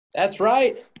That's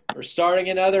right. We're starting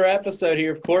another episode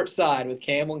here of Courtside with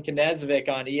Campbell Knezovic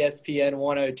on ESPN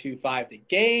 1025. The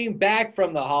Game, back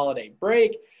from the holiday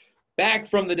break, back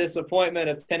from the disappointment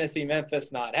of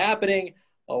Tennessee-Memphis not happening.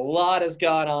 A lot has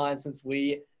gone on since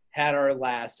we had our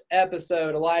last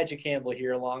episode. Elijah Campbell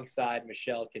here alongside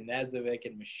Michelle Knezovic.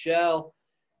 And Michelle,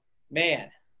 man,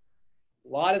 a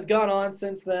lot has gone on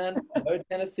since then. No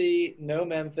Tennessee, no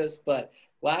Memphis, but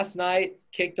last night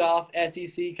kicked off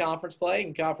SEC conference play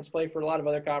and conference play for a lot of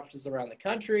other conferences around the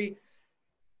country.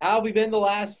 How have we been the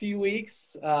last few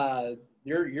weeks?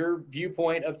 Your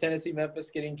viewpoint of Tennessee Memphis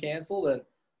getting canceled,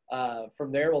 and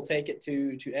from there we'll take it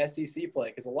to SEC play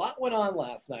because a lot went on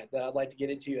last night that I'd like to get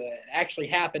into. It actually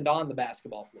happened on the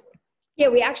basketball floor. Yeah,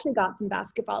 we actually got some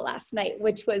basketball last night,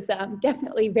 which was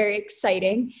definitely very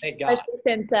exciting, especially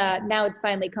since now it's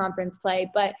finally conference play.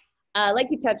 But like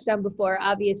you touched on before,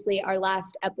 obviously our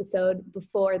last episode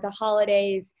before the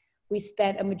holidays, we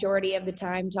spent a majority of the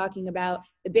time talking about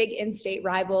the big in-state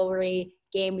rivalry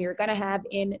game we were going to have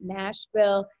in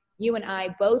Nashville. You and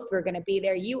I both were going to be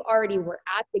there. You already were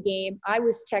at the game. I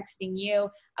was texting you.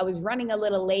 I was running a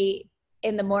little late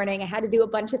in the morning. I had to do a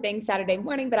bunch of things Saturday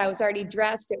morning, but I was already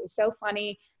dressed. It was so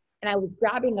funny. And I was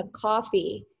grabbing a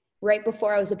coffee right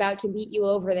before I was about to meet you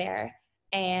over there.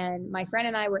 And my friend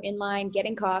and I were in line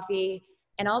getting coffee.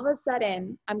 And all of a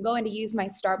sudden, I'm going to use my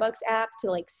Starbucks app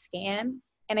to scan.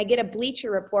 And I get a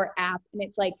Bleacher Report app. And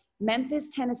it's like, Memphis,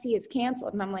 Tennessee is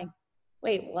canceled. And I'm like,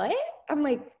 wait, what? I'm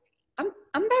like,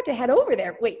 I'm about to head over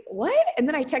there. Wait, what? And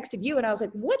then I texted you and I was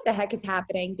like, what the heck is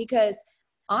happening? Because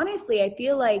honestly, I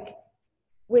feel like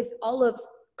with all of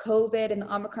COVID and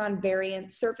the Omicron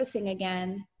variant surfacing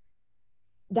again,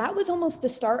 that was almost the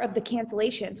start of the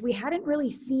cancellations. We hadn't really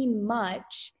seen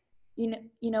much. You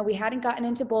know, we hadn't gotten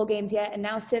into bowl games yet. And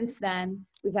now since then,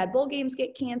 we've had bowl games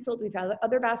get canceled. We've had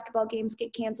other basketball games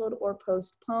get canceled or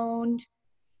postponed.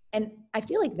 And I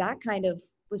feel like that kind of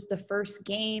was the first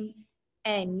game.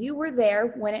 And you were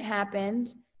there when it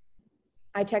happened.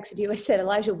 I texted you. I said,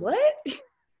 Elijah, what?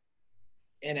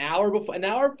 An hour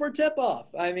before tip-off.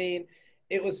 I mean,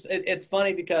 it's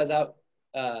funny because it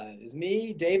was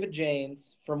me, David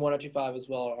Janes from 1025 as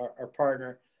well, our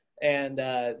partner, and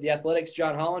the Athletics,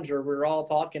 John Hollinger. We were all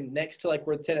talking next to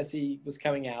where Tennessee was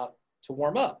coming out to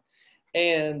warm up.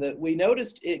 And we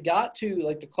noticed it got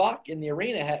to the clock in the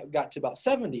arena got to about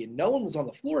 70 and no one was on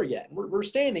the floor yet. And we're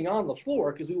standing on the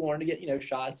floor because we wanted to get,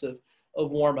 shots of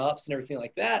warm-ups and everything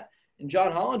like that. And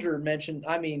John Hollinger mentioned,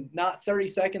 not 30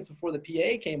 seconds before the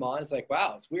PA came on, it's like,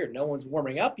 wow, it's weird. No one's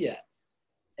warming up yet.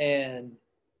 And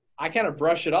I kind of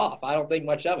brush it off. I don't think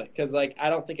much of it because, I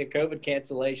don't think a COVID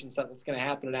cancellation is something that's going to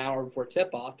happen an hour before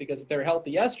tip-off because if they're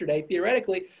healthy yesterday,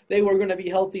 theoretically, they were going to be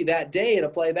healthy that day to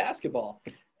play basketball.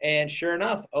 And sure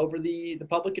enough, over the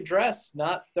public address,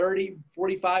 not 30,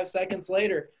 45 seconds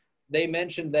later, they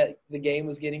mentioned that the game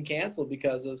was getting canceled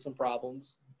because of some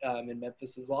problems in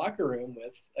Memphis's locker room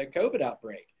with a COVID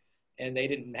outbreak. And they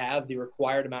didn't have the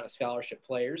required amount of scholarship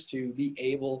players to be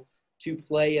able to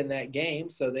play in that game.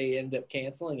 So they ended up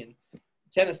canceling. And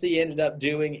Tennessee ended up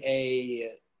doing an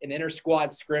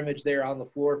inter-squad scrimmage there on the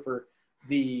floor for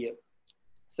the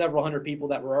several hundred people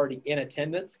that were already in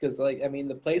attendance. Because,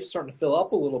 the place was starting to fill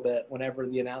up a little bit whenever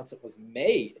the announcement was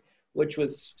made, which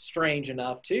was strange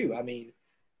enough too.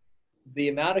 The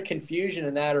amount of confusion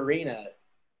in that arena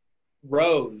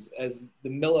rose as the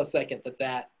millisecond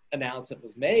that announcement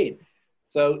was made.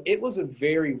 So it was a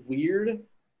very weird,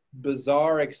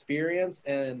 bizarre experience.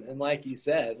 And like you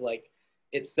said,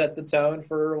 it set the tone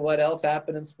for what else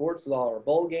happened in sports with all our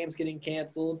bowl games getting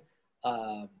canceled.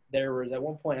 There was at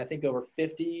one point, I think over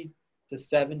 50 to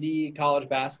 70 college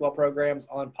basketball programs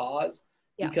on pause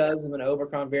because of an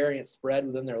Omicron variant spread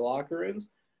within their locker rooms.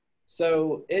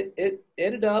 So it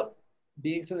ended up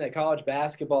being something that college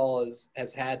basketball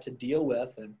has had to deal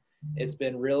with, and it's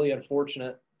been really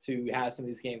unfortunate to have some of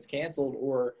these games canceled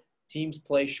or teams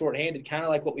play shorthanded, kind of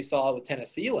like what we saw with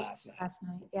Tennessee last night.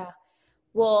 Yeah.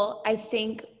 Well, I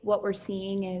think what we're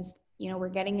seeing is, we're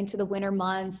getting into the winter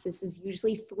months. This is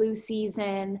usually flu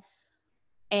season,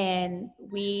 and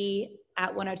we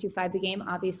at 1025 The Game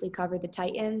obviously cover the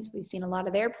Titans. We've seen a lot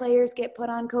of their players get put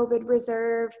on COVID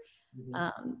reserve.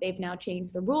 They've now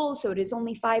changed the rules, so it is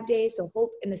only 5 days.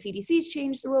 And the CDC's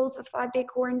changed the rules of 5-day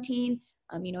quarantine.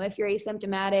 If you're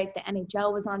asymptomatic, the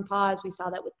NHL was on pause. We saw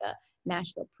that with the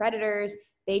Nashville Predators.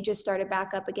 They just started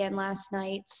back up again last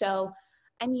night. So,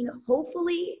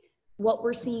 hopefully what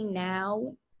we're seeing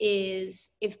now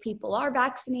is if people are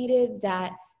vaccinated,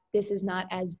 that this is not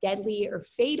as deadly or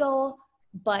fatal,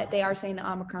 but they are saying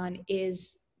the Omicron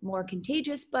is more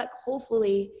contagious. But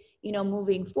hopefully,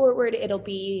 moving forward, it'll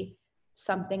be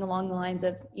something along the lines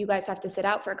of you guys have to sit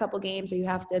out for a couple games or you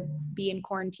have to be in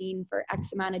quarantine for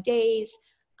X amount of days.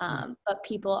 But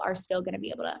people are still going to be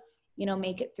able to,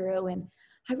 make it through. And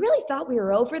I really thought we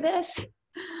were over this,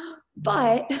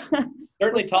 but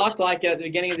certainly talked like at the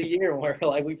beginning of the year where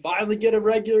like we finally get a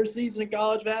regular season of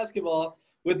college basketball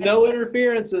with no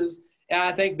interferences. And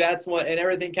I think that's what, and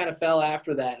everything kind of fell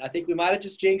after that. I think we might have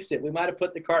just jinxed it. We might have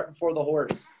put the cart before the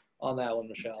horse on that one,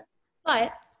 Michelle.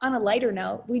 But on a lighter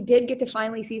note, we did get to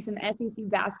finally see some SEC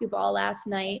basketball last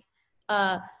night.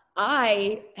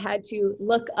 I had to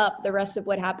look up the rest of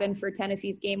what happened for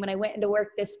Tennessee's game when I went into work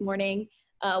this morning.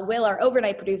 Will, our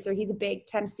overnight producer, he's a big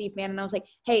Tennessee fan, and I was like,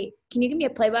 "Hey, can you give me a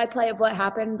play-by-play of what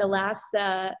happened the last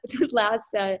 10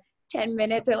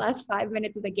 minutes or last 5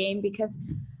 minutes of the game?" Because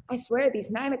I swear these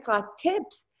 9 o'clock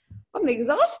tips, I'm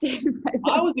exhausted.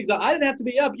 I was exhausted. I didn't have to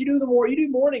be up. You do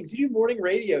mornings. You do morning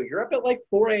radio. You're up at like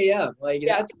 4 a.m. Like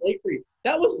that's late for you.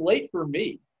 That was late for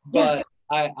me, but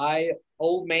I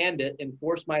old manned it and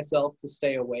forced myself to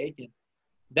stay awake. And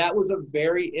that was a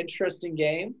very interesting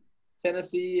game.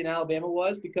 Tennessee and Alabama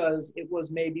was, because it was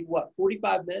maybe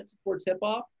 45 minutes before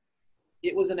tip-off.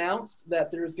 It was announced that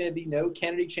there's going to be no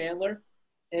Kennedy Chandler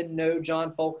and no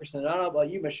John Fulkerson. I don't know about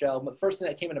you, Michelle, but the first thing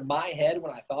that came into my head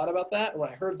when I thought about that, when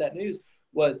I heard that news,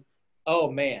 was,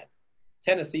 oh man,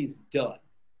 Tennessee's done.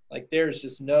 Like there's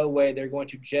just no way they're going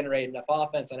to generate enough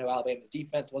offense. I know Alabama's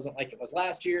defense wasn't like it was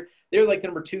last year. They were like the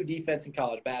number 2 defense in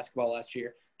college basketball last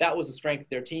year. That was the strength of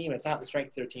their team. It's not the strength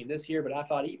of their team this year, but I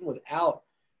thought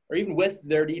even with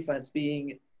their defense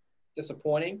being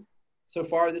disappointing so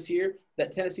far this year,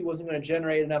 that Tennessee wasn't going to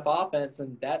generate enough offense,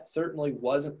 and that certainly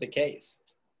wasn't the case.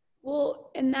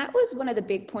 Well, and that was one of the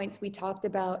big points we talked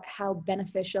about, how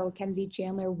beneficial Kennedy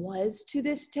Chandler was to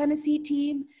this Tennessee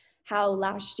team, how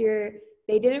last year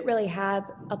they didn't really have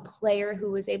a player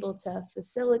who was able to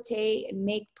facilitate and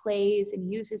make plays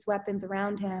and use his weapons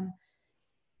around him.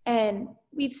 And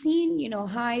we've seen,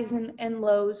 highs and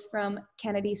lows from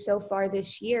Kennedy so far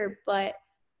this year, but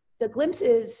the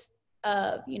glimpses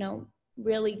of,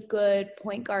 really good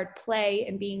point guard play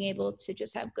and being able to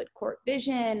just have good court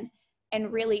vision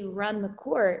and really run the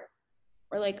court,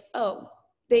 we're like, oh,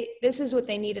 this is what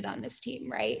they needed on this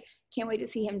team, right? Can't wait to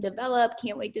see him develop.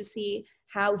 Can't wait to see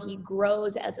how he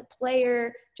grows as a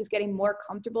player, just getting more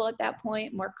comfortable at that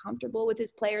point, more comfortable with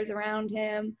his players around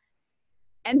him.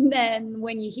 And then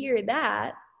when you hear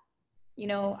that,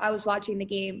 I was watching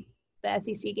the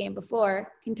SEC game before,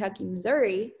 Kentucky,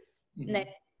 Missouri, and then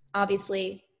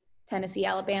obviously Tennessee,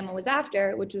 Alabama was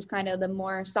after, which was kind of the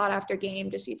more sought after game,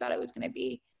 just you thought it was going to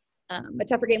be a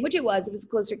tougher game, which it was a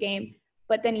closer game.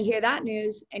 But then you hear that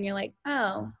news and you're like,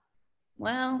 oh,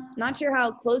 well, not sure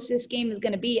how close this game is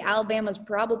going to be. Alabama's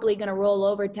probably going to roll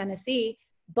over Tennessee.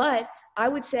 But I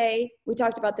would say, we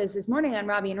talked about this morning on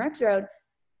Robbie and Rex Road,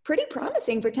 pretty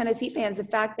promising for Tennessee fans, the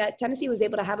fact that Tennessee was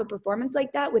able to have a performance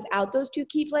like that without those 2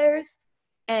 key players.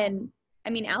 And,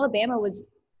 Alabama was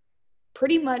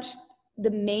pretty much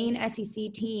the main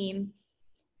SEC team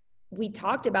we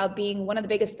talked about being one of the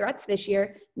biggest threats this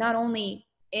year, not only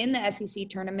in the SEC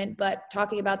tournament, but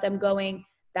talking about them going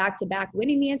back-to-back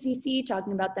winning the SEC,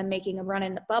 talking about them making a run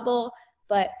in the bubble.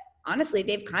 But honestly,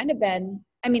 they've kind of been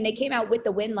 – they came out with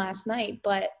the win last night,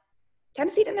 but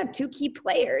Tennessee didn't have 2 key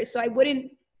players. So I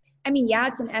wouldn't –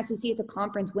 it's an SEC, it's a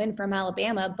conference win from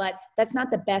Alabama, but that's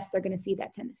not the best they're going to see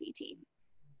that Tennessee team.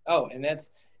 Oh, and that's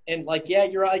 – and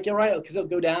you're right, because it'll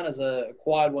go down as a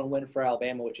quad 1 win for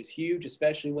Alabama, which is huge,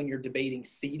 especially when you're debating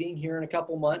seeding here in a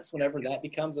couple months, whenever that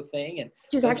becomes a thing. And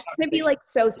which is actually going to be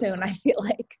so soon, I feel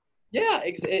like. Yeah,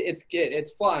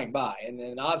 it's flying by. And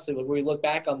then obviously when we look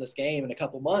back on this game in a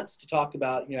couple months to talk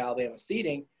about, Alabama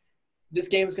seeding, this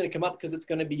game is going to come up because it's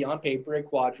going to be on paper a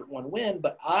quadrant 1 win.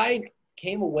 But I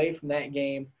came away from that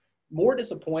game more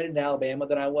disappointed in Alabama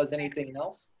than I was anything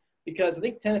else, because I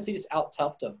think Tennessee just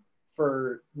out-toughed them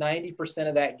for 90%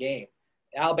 of that game.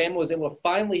 Alabama was able to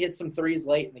finally hit some threes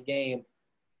late in the game,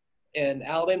 and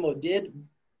Alabama did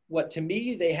what, to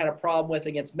me, they had a problem with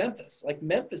against Memphis. Like,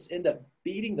 Memphis ended up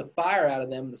beating the fire out of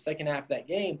them in the second half of that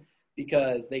game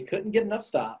because they couldn't get enough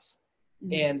stops,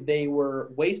 and they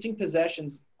were wasting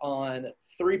possessions on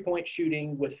three-point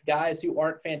shooting with guys who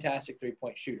aren't fantastic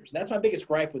three-point shooters. And that's my biggest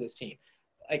gripe with this team.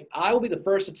 Like, I will be the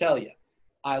first to tell you,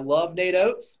 I love Nate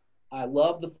Oates. I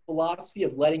love the philosophy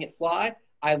of letting it fly.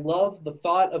 I love the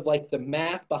thought of, the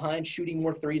math behind shooting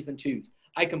more threes than twos.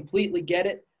 I completely get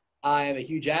it. I am a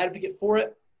huge advocate for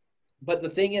it. But the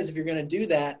thing is, if you're going to do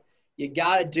that, you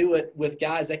got to do it with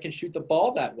guys that can shoot the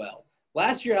ball that well.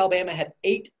 Last year, Alabama had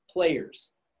 8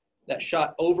 players that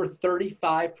shot over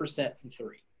 35% from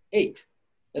three. 8.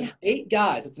 That's 8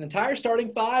 guys. It's an entire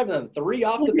starting 5 and then 3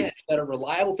 off the bench that are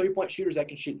reliable three-point shooters that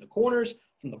can shoot in the corners,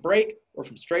 from the break, or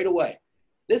from straight away.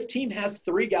 This team has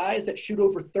 3 guys that shoot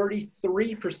over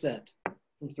 33%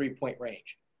 from three-point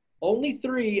range. Only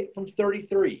 3 from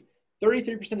 33.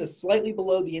 33% is slightly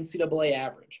below the NCAA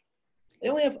average. They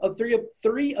only have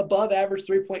three above average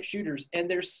three-point shooters, and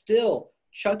they're still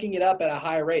chucking it up at a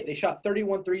high rate. They shot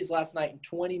 31 threes last night and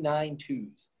 29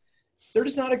 twos. They're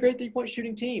just not a great three-point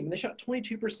shooting team, and they shot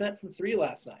 22% from 3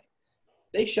 last night.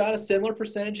 They shot a similar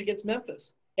percentage against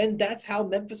Memphis, and that's how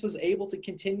Memphis was able to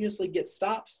continuously get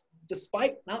stops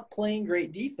despite not playing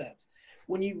great defense.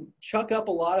 When you chuck up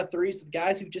a lot of threes with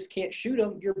guys who just can't shoot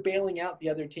them, you're bailing out the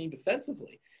other team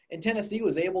defensively. And Tennessee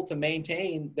was able to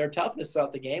maintain their toughness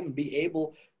throughout the game and be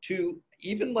able to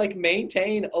even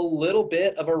maintain a little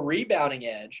bit of a rebounding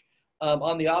edge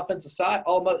on the offensive side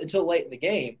almost until late in the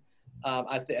game.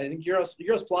 I think Uros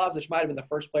Plavsic might have been the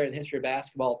first player in the history of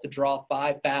basketball to draw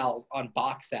 5 fouls on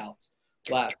box outs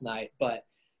last night. But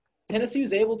Tennessee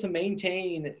was able to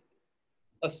maintain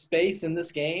a space in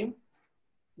this game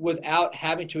without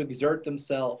having to exert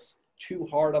themselves too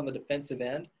hard on the defensive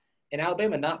end. And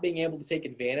Alabama not being able to take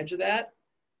advantage of that,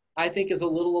 I think, is a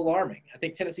little alarming. I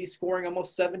think Tennessee scoring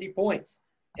almost 70 points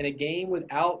in a game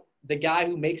without the guy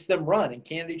who makes them run, and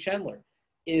Kennedy Chandler,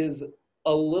 is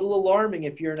a little alarming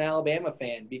if you're an Alabama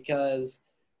fan, because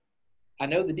I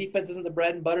know the defense isn't the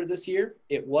bread and butter this year.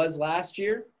 It was last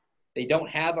year. They don't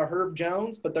have a Herb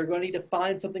Jones, but they're going to need to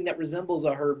find something that resembles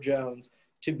a Herb Jones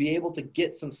to be able to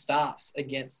get some stops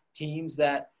against teams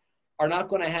that are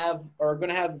going to have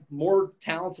more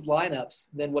talented lineups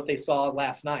than what they saw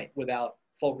last night without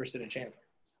Fulkerson and Chandler.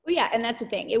 Well, yeah, and that's the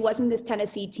thing. It wasn't this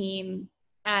Tennessee team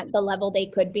at the level they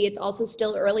could be. It's also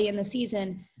still early in the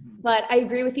season. But I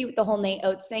agree with you with the whole Nate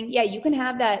Oates thing. Yeah, you can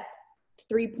have that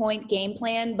 3-point game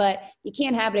plan, but you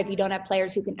can't have it if you don't have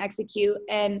players who can execute.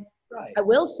 And right. I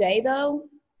will say, though,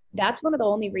 that's one of the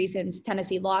only reasons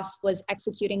Tennessee lost was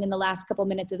executing in the last couple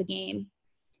minutes of the game.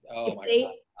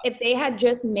 If they had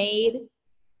just made,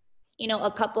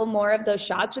 a couple more of those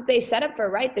shots, what they set up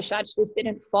for, right, the shots just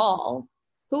didn't fall.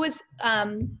 Who was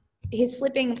his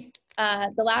slipping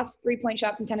the last 3-point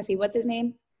shot from Tennessee? What's his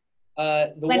name?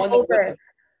 The one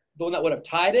that would have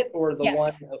tied it, or the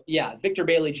one? Yeah, Victor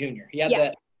Bailey Jr. He had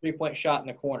that 3-point shot in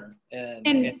the corner,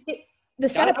 the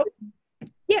setup.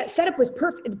 Yeah, setup was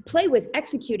perfect. The play was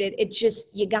executed. It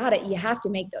just, you have to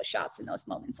make those shots in those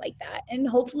moments like that. And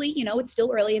hopefully, it's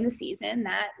still early in the season,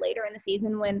 that later in the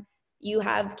season when you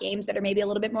have games that are maybe a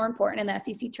little bit more important in the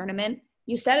SEC tournament,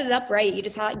 you set it up right. You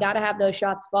just got to have those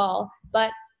shots fall.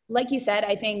 But like you said,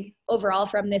 I think overall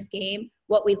from this game,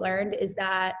 what we learned is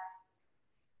that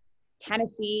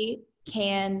Tennessee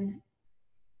can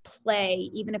play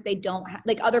even if they don't have,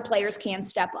 other players can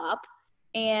step up.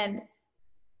 And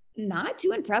not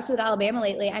too impressed with Alabama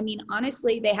lately. I mean,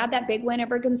 honestly, they had that big win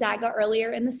over Gonzaga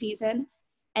earlier in the season,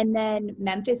 and then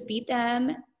Memphis beat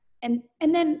them. And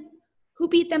then who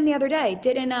beat them the other day?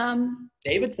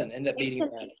 Davidson ended up beating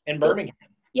them in Birmingham.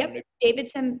 Yep,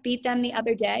 Davidson beat them the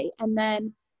other day. And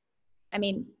then, I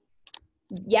mean,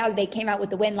 yeah, they came out with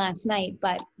the win last night,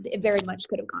 but it very much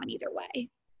could have gone either way.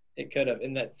 It could have.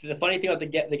 And the funny thing about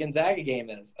the Gonzaga game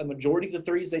is a majority of the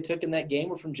threes they took in that game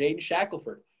were from Jaden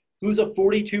Shackelford, who's a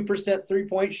 42%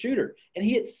 three-point shooter. And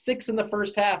he hit 6 in the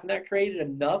first half, and that created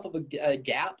enough of a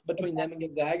gap between them and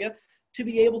Gonzaga to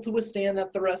be able to withstand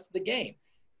that the rest of the game.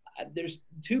 There's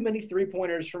too many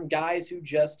three-pointers from guys who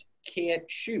just can't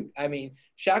shoot. I mean,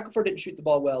 Shackelford didn't shoot the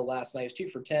ball well last night. He was 2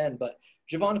 for 10, but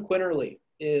Javon Quinterly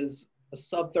is a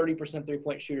sub-30%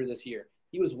 three-point shooter this year.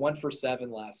 He was 1 for 7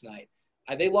 last night.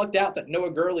 They lucked out that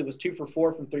Noah Gurley was 2 for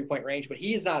 4 from three-point range, but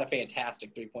he is not a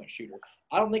fantastic three-point shooter.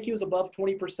 I don't think he was above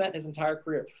 20% his entire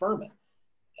career at Furman.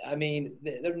 I mean,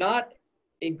 they're not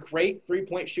a great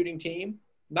three-point shooting team,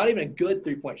 not even a good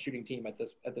three-point shooting team at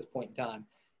this point in time,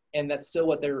 and that's still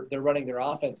what they're running their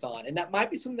offense on. And that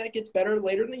might be something that gets better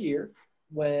later in the year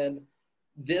when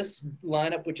this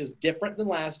lineup, which is different than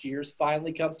last year's,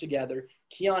 finally comes together.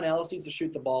 Keon Ellis needs to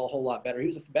shoot the ball a whole lot better. He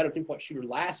was a better three-point shooter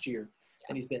last year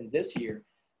than he's been this year.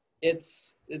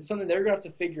 It's something they're going to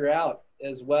have to figure out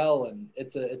as well, and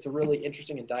it's a really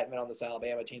interesting indictment on this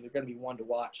Alabama team. They're going to be one to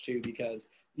watch too, because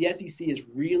the SEC is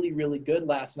really, really good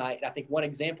last night. And I think one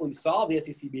example you saw of the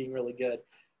SEC being really good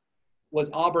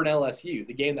was Auburn-LSU,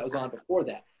 the game that was on before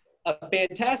that. A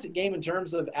fantastic game in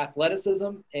terms of athleticism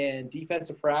and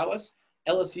defensive prowess.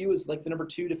 LSU is like the number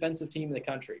 2 defensive team in the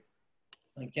country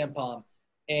in KenPom,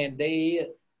 and they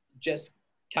just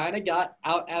kind of got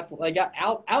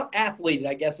out-athleted,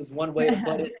 I guess is one way to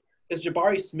put it. Because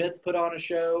Jabari Smith put on a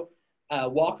show.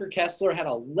 Walker Kessler had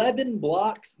 11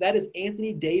 blocks. That is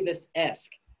Anthony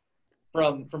Davis-esque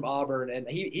from Auburn, and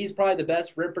he's probably the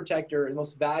best rim protector and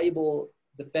most valuable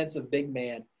defensive big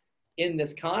man in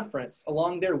this conference,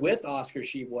 along there with Oscar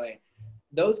Tshiebwe.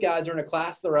 Those guys are in a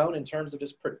class of their own in terms of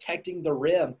just protecting the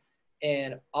rim.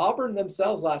 And Auburn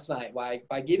themselves last night,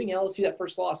 by giving LSU that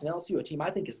first loss, and LSU, a team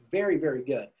I think is very, very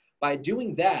good, by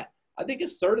doing that, I think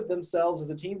asserted themselves as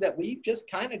a team that we've just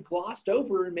kind of glossed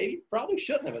over and maybe probably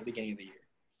shouldn't have at the beginning of the year.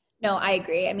 No, I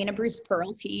agree. I mean, a Bruce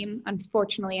Pearl team,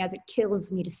 unfortunately, as it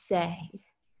kills me to say,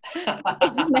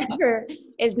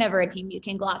 it's never a team you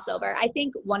can gloss over. I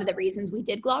think one of the reasons we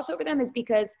did gloss over them is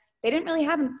because they didn't really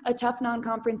have a tough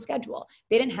non-conference schedule.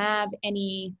 They didn't have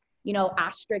any,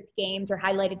 asterisk games or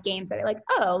highlighted games that are like,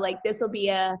 oh, like this will be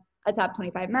a top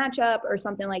 25 matchup or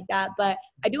something like that. But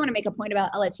I do want to make a point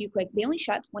about LSU quick. They only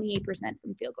shot 28%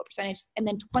 from field goal percentage and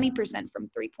then 20%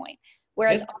 from 3-point.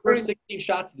 Whereas the first 16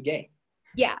 shots of the game.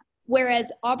 Yeah.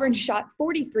 Whereas Auburn shot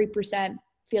 43%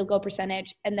 field goal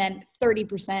percentage and then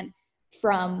 30%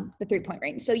 from the 3-point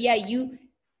range. So yeah,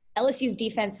 LSU's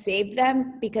defense saved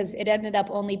them because it ended up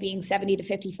only being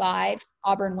 70-55,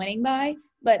 Auburn winning by.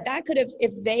 But that could have,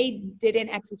 if they didn't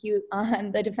execute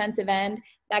on the defensive end,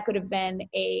 that could have been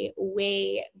a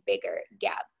way bigger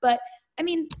gap. But I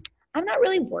mean, I'm not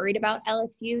really worried about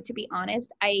LSU, to be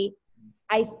honest. I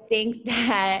think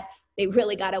that they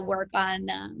really got to work on,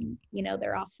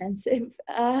 their offensive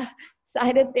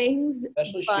side of things.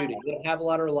 Especially shooting. They don't have a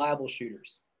lot of reliable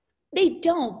shooters. They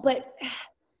don't, but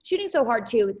shooting's so hard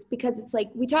too. It's because it's like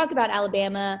we talk about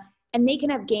Alabama, and they can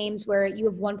have games where you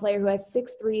have one player who has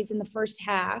 6 threes in the first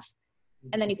half,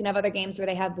 and then you can have other games where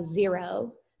they have the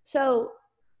 0. So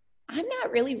I'm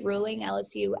not really ruling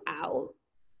LSU out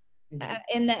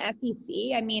in the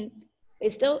SEC. I mean,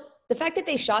 the fact that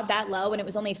they shot that low and it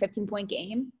was only a 15-point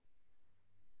game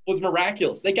was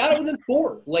miraculous. They got it within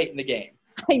 4 late in the game.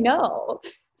 I know.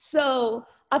 So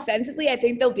offensively, I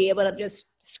think they'll be able to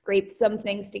just scrape some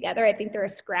things together. I think they're a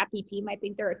scrappy team. I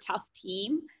think they're a tough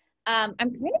team. I'm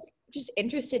kind of just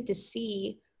interested to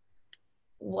see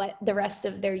what the rest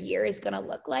of their year is going to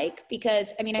look like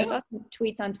because, I mean, I saw some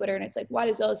tweets on Twitter and it's like, why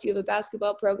does LSU have a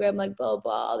basketball program like blah,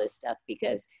 blah, all this stuff?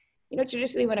 Because,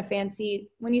 traditionally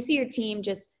when you see your team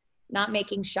just not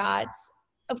making shots,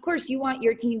 of course you want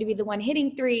your team to be the one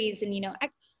hitting threes and,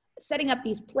 setting up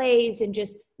these plays and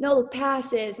just no-look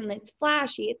passes and it's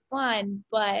flashy, it's fun,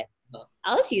 but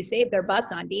LSU saved their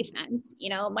butts on defense.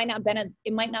 It might not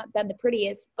have been the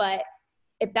prettiest, but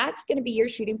if that's going to be your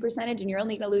shooting percentage and you're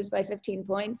only going to lose by 15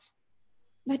 points,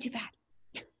 not too bad.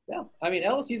 Yeah. I mean,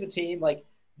 LSU's a team,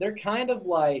 they're kind of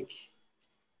like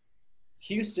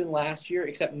Houston last year,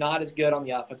 except not as good on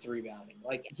the offensive rebounding.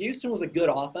 Houston was a good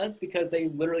offense because they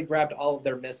literally grabbed all of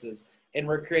their misses and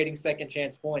were creating second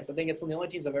chance points. I think it's one of the only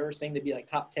teams I've ever seen to be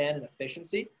top 10 in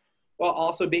efficiency while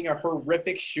also being a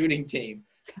horrific shooting team.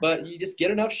 But you just get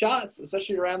enough shots,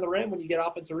 especially around the rim when you get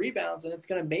offensive rebounds, and it's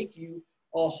going to make you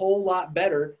a whole lot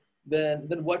better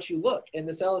than what you look. And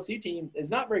this LSU team is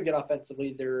not very good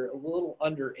offensively. They're a little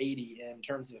under 80 in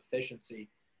terms of efficiency.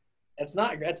 It's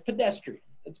pedestrian.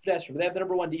 It's pedestrian. But they have the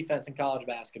number 1 defense in college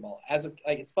basketball.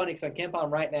 It's funny because on KenPom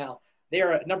right now, they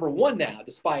are at number 1 now,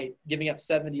 despite giving up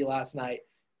 70 last night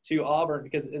to Auburn,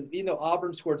 because even though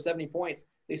Auburn scored 70 points,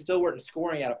 they still weren't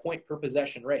scoring at a point per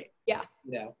possession rate. Yeah.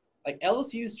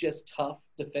 LSU's just tough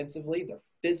defensively. They're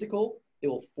physical. They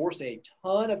will force a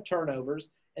ton of turnovers,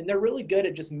 and they're really good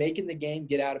at just making the game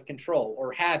get out of control,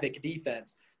 or havoc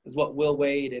defense is what Will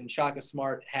Wade and Shaka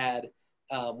Smart had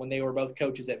when they were both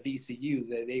coaches at VCU.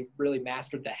 They really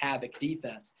mastered the havoc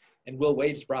defense, and Will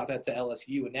Wade just brought that to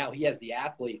LSU, and now he has the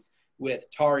athletes with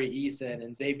Tari Eason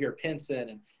and Xavier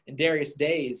Pinson and Darius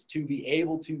Days to be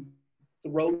able to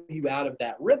throw you out of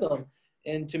that rhythm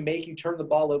and to make you turn the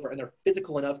ball over. And they're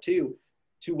physical enough too,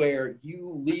 to where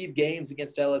you leave games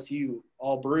against LSU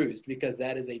all bruised, because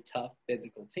that is a tough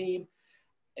physical team.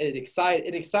 An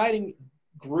exciting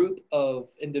group of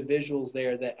individuals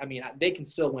there that, they can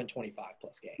still win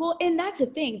 25-plus games. Well, and that's the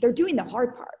thing. They're doing the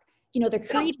hard part. They're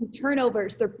creating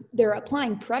turnovers. They're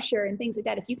applying pressure and things like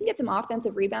that. If you can get some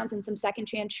offensive rebounds and some second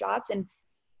chance shots and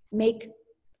think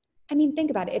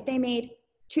about it. If they made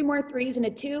 2 more threes and a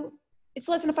 2, it's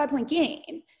less than a 5-point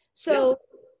game. So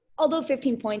although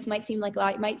 15 points might seem like a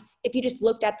lot, if you just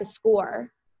looked at the score,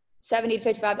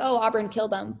 70-55, Auburn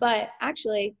killed them. But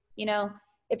actually,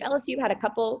 if LSU had a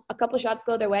couple shots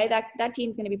go their way, that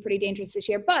team's going to be pretty dangerous this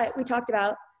year. But we talked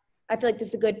about, I feel like this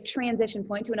is a good transition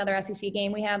point to another SEC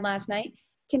game we had last night.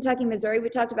 Kentucky, Missouri, we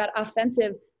talked about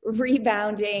offensive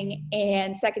rebounding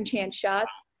and second chance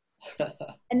shots.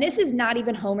 And this is not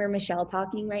even Homer Michelle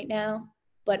talking right now.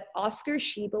 but Oscar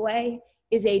Tshiebwe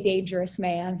is a dangerous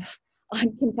man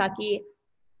on Kentucky.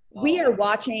 We are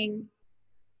watching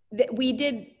we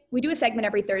do a segment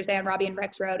every Thursday on Robbie and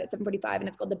Rex Road at 7:45, and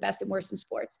it's called The Best and Worst in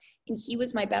Sports. And he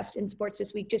was my best in sports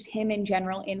this week, just him in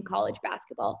general in college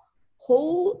basketball.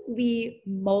 Holy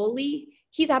moly,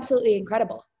 he's absolutely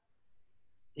incredible.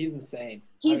 He's insane.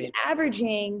 He's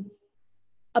averaging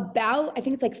about, I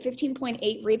think it's like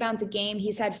 15.8 rebounds a game.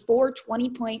 He's had 4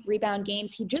 20-point rebound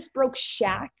games. He just broke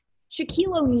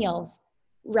Shaquille O'Neal's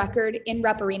record in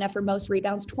Rep Arena for most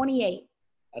rebounds, 28.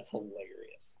 That's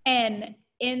hilarious. And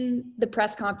in the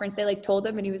press conference, they like told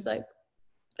him, and he was like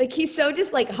he's so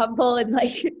just like humble and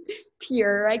like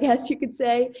pure, I guess you could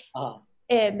say.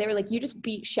 And they were like, you just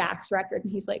beat Shaq's record.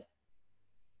 And he's like,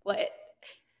 what?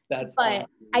 But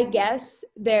I guess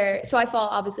so I follow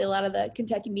obviously a lot of the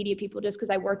Kentucky media people just because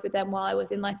I worked with them while I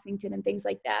was in Lexington and things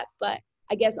like that. But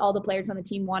I guess all the players on the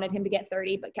team wanted him to get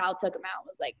 30, but Cal took him out and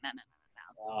was like, no.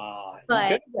 But he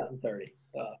could have gotten 30.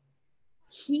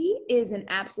 He is an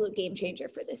absolute game changer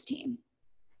for this team.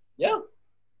 Yeah.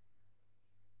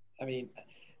 I mean,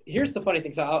 here's the funny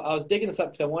thing. So I was digging this up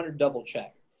because I wanted to double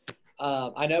check.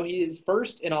 I know he is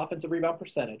first in offensive rebound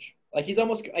percentage. Like he's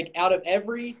almost like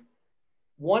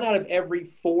one out of every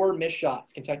 4 missed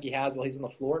shots Kentucky has while he's on the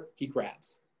floor, he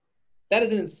grabs. That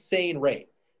is an insane rate.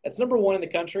 That's number 1 in the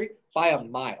country by a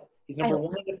mile. He's number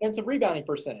 1 in defensive rebounding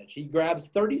percentage. He grabs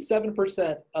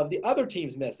 37% of the other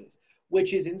team's misses,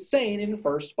 which is insane and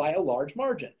first by a large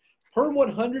margin. Per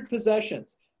 100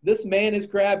 possessions, this man is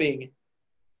grabbing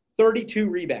 32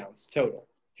 rebounds total.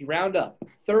 If you round up,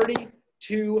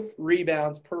 32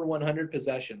 rebounds per 100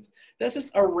 possessions. That's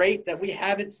just a rate that we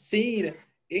haven't seen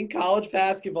in college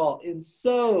basketball in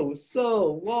so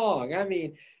long. I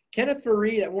mean, Kenneth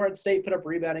Faried at Warren State put up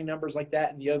rebounding numbers like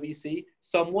that in the OVC,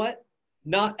 somewhat,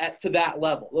 not to that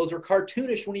level. Those were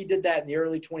cartoonish when he did that in the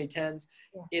early 2010s.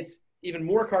 Yeah. It's even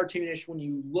more cartoonish when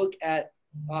you look at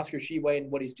Oscar Tshiebwe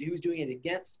and who's doing it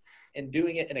against and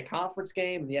doing it in a conference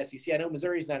game in the SEC. I know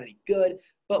Missouri's not any good,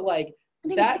 but like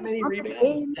that many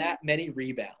rebounds is that many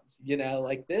rebounds. You know,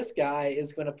 like this guy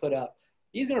is going to put up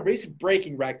 – he's going to be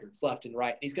breaking records left and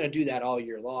right. And he's going to do that all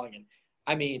year long. And,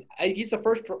 I mean, he's the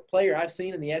first player I've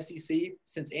seen in the SEC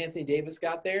since Anthony Davis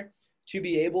got there to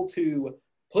be able to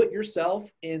put yourself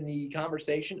in the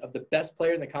conversation of the best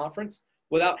player in the conference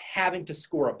without having to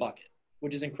score a bucket,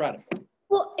 which is incredible.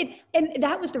 Well, and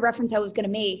that was the reference I was going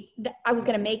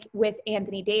to make with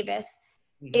Anthony Davis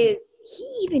is he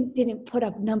even didn't put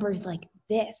up numbers like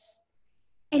this.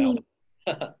 I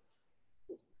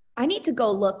need to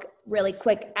go look really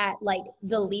quick at like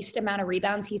the least amount of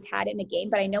rebounds he's had in a game,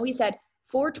 but I know he's had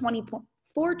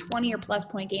 420 or plus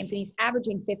point games and he's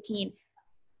averaging 15.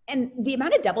 And the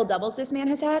amount of double-doubles this man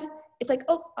has had, it's like,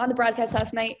 on the broadcast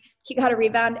last night, he got a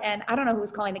rebound and I don't know who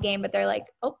was calling the game, but they're like,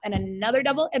 and another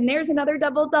double, and there's another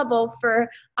double-double for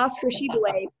Oscar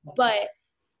Tshiebwe. But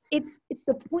it's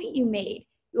the point you made.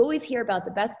 You always hear about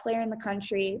the best player in the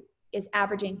country is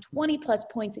averaging 20 plus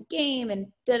points a game and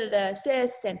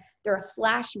assists, and they're a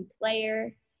flashy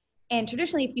player. And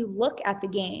traditionally, if you look at the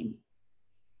game,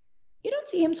 you don't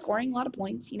see him scoring a lot of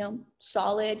points,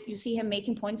 solid. You see him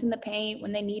making points in the paint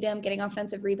when they need him, getting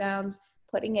offensive rebounds,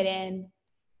 putting it in.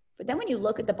 But then when you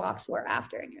look at the box score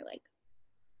after and you're like,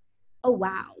 oh,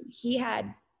 wow, he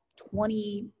had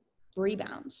 20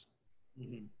 rebounds.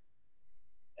 Mm-hmm.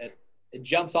 It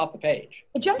jumps off the page.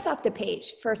 It jumps off the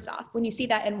page, first off, when you see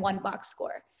that in one box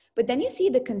score. But then you see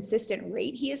the consistent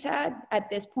rate he has had at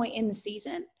this point in the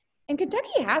season. And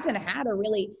Kentucky hasn't had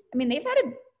they've had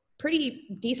a pretty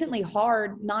decently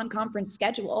hard non-conference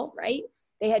schedule, right?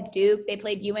 They had Duke, they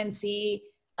played UNC,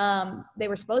 they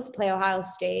were supposed to play Ohio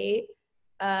State,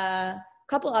 a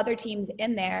couple other teams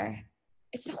in there.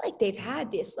 It's not like they've had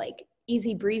this like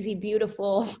easy breezy,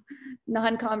 beautiful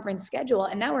non-conference schedule.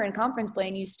 And now we're in conference play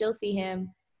and you still see him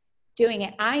doing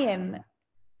it.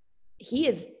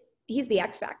 He's the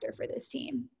X factor for this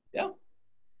team. Yeah.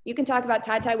 You can talk about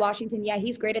Ty Washington. Yeah,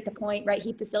 he's great at the point, right?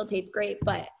 He facilitates great.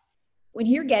 But when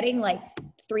you're getting like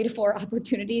 3 to 4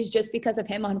 opportunities just because of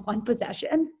him on one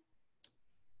possession,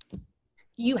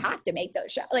 you have to make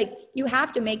those shots. Like you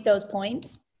have to make those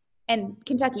points. And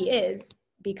Kentucky is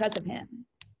because of him.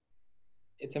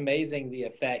 It's amazing the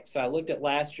effect. So I looked at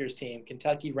last year's team.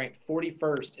 Kentucky ranked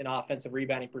 41st in offensive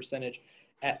rebounding percentage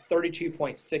at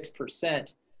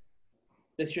 32.6%.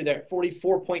 This year they're at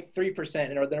 44.3%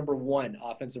 and are the number 1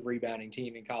 offensive rebounding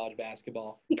team in college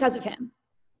basketball. Because of him.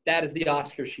 That is the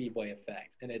Oscar Tshiebwe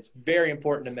effect. And it's very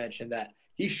important to mention that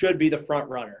he should be the front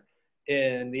runner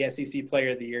in the SEC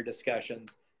Player of the Year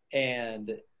discussions.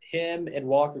 And him and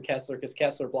Walker Kessler, because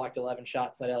Kessler blocked 11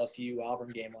 shots in that LSU Auburn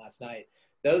game last night.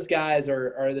 those guys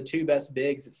are the two best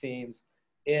bigs, it seems,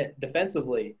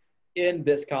 defensively in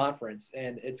this conference.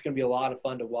 And it's going to be a lot of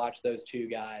fun to watch those two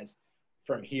guys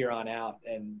from here on out.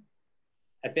 And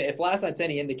I think if last night's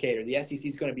any indicator, the SEC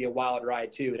is going to be a wild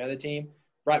ride too. Another team,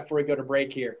 right before we go to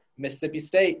break here, Mississippi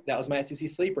State, that was my SEC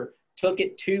sleeper, took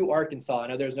it to Arkansas. I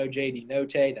know there's no J.D.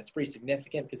 Notae. That's pretty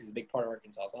significant because he's a big part of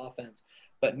Arkansas's offense.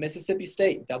 But Mississippi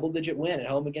State, double-digit win at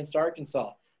home against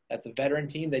Arkansas. That's a veteran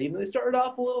team that, even though they started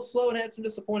off a little slow and had some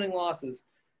disappointing losses,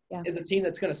 is a team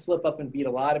that's going to slip up and beat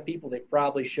a lot of people they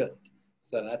probably shouldn't.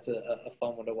 So that's a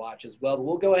fun one to watch as well. But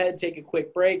we'll go ahead and take a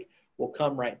quick break. We'll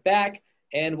come right back,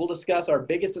 and we'll discuss our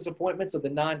biggest disappointments of the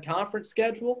non-conference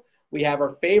schedule. We have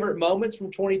our favorite moments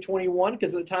from 2021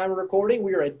 because at the time of recording,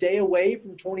 we are a day away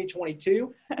from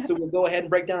 2022. So we'll go ahead and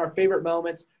break down our favorite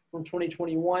moments from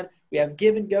 2021. We have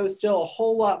give and go still, a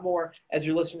whole lot more as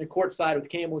you're listening to Courtside with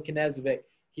Campbell Knezovic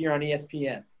here on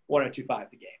ESPN 102.5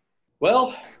 The Game.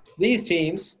 Well, these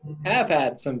teams have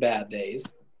had some bad days.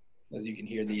 As you can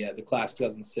hear, the class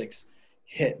 2006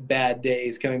 hit bad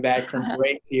days coming back from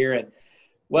break here. And,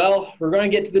 well, we're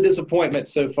going to get to the disappointment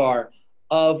so far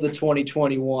of the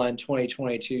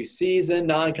 2021-2022 season.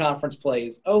 Non-conference play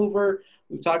is over.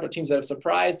 We've talked about teams that have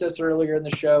surprised us earlier in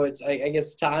the show. It's, I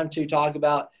guess, time to talk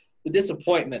about the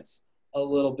disappointments a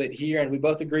little bit here. And we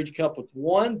both agreed to come up with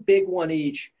one big one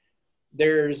each.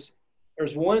 There's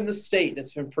one in the state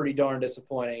that's been pretty darn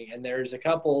disappointing, and there's a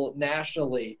couple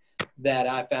nationally that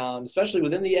I found, especially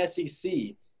within the SEC,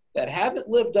 that haven't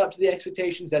lived up to the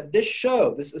expectations that this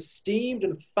show, this esteemed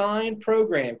and fine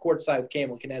program, Courtside with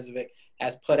Campbell Knezovic,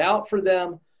 has put out for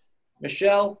them.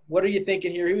 Michelle, what are you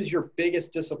thinking here? Who's your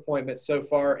biggest disappointment so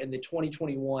far in the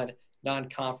 2021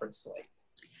 non-conference slate?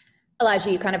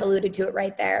 Elijah, you kind of alluded to it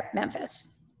right there, Memphis.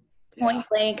 Point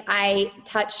blank, I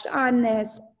touched on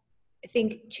this, I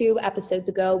think 2 episodes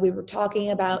ago. We were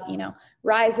talking about,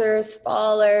 risers,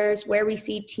 fallers, where we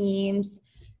see teams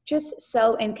just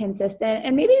so inconsistent.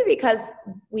 And maybe because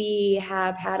we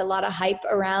have had a lot of hype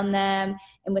around them,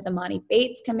 and with Amani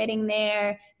Bates committing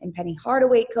there and Penny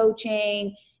Hardaway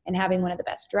coaching and having one of the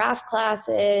best draft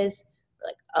classes, we're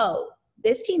like, oh,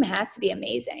 this team has to be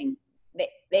amazing.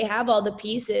 They have all the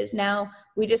pieces. Now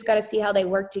we just got to see how they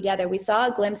work together. We saw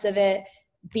a glimpse of it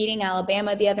beating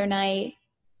Alabama the other night.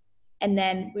 And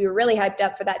then we were really hyped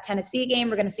up for that Tennessee game.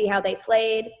 We're going to see how they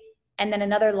played. And then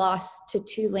another loss to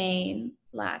Tulane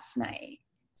last night.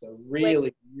 A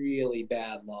really, really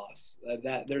bad loss.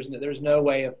 There's no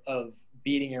way of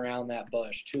beating around that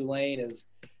bush. Tulane is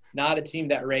not a team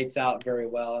that rates out very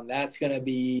well, and that's going to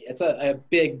be – it's a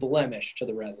big blemish to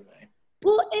the resume.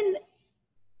 Well, and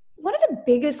one of the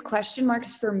biggest question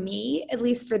marks for me, at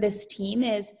least for this team,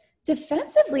 is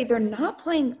defensively they're not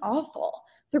playing awful.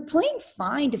 They're playing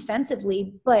fine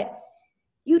defensively, but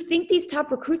you'd think these top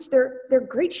recruits, they're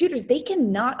great shooters. They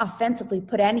cannot offensively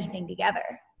put anything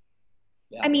together.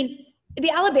 Yeah. I mean, the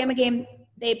Alabama game,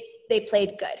 they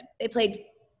played good. They played,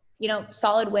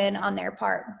 solid win on their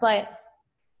part, but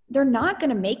they're not going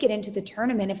to make it into the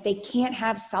tournament if they can't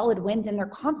have solid wins in their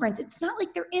conference. It's not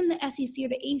like they're in the SEC or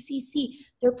the ACC.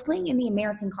 They're playing in the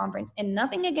American Conference, and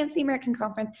nothing against the American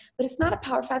Conference, but it's not a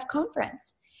Power 5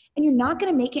 conference. And you're not going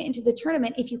to make it into the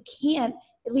tournament if you can't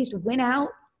at least win out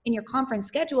in your conference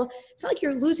schedule. It's not like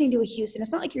you're losing to a Houston.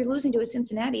 It's not like you're losing to a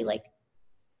Cincinnati. Like,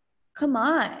 come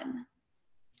on.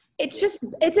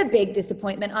 It's a big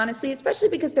disappointment, honestly, especially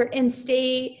because they're in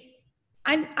state.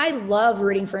 I love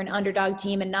rooting for an underdog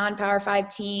team, a non-Power 5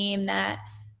 team that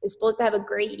is supposed to have a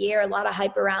great year, a lot of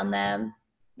hype around them.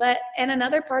 And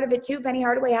another part of it too, Penny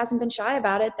Hardaway hasn't been shy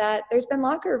about it, that there's been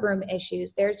locker room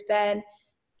issues. There's been,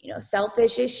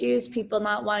 selfish issues, people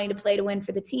not wanting to play to win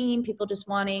for the team, people just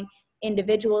wanting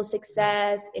individual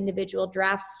success, individual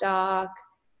draft stock,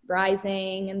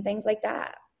 rising, and things like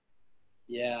that.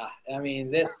 Yeah, I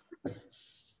mean,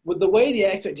 with the way the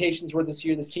expectations were this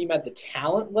year, this team had the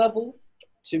talent level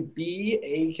to be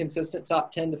a consistent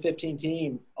top 10 to 15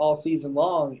 team all season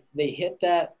long. They hit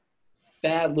that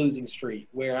bad losing streak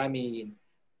where,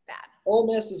 bad.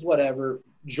 Ole Miss is whatever.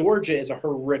 Georgia is a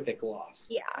horrific loss.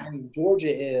 Yeah. Georgia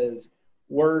is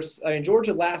worse.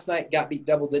 Georgia last night got beat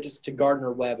double digits to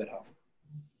Gardner-Webb at home.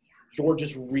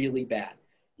 Georgia's really bad.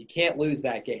 You can't lose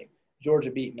that game.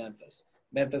 Georgia beat Memphis.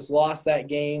 Memphis lost that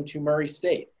game to Murray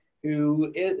State,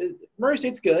 Murray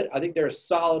State's good. I think they're a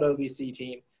solid OVC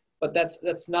team, but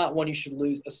that's not one you should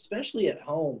lose, especially at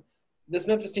home. This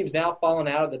Memphis team's now fallen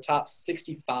out of the top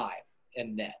 65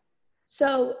 in net.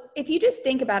 So if you just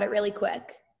think about it really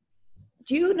quick,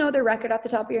 do you know their record off the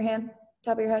top of your head?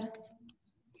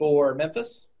 For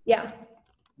Memphis? Yeah.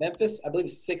 Memphis, I believe,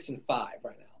 is 6-5 right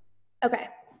now. Okay.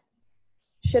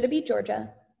 Should have beat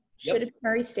Georgia. Should have beat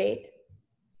Murray State.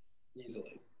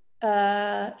 Easily.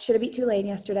 Should have beat Tulane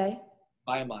yesterday.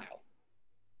 By a mile.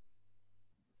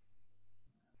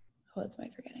 What am I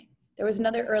forgetting? There was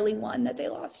another early one that they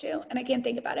lost to, and I can't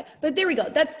think about it. But there we go.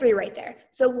 That's 3 right there.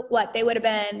 So what? They would have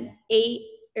been 8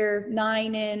 or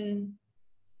 9 and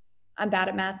I'm bad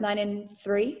at math.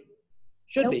 9-3.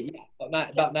 Should be, yeah.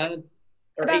 About 9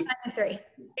 or about 8. 9-3.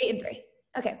 8-3.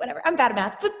 Okay, whatever. I'm bad at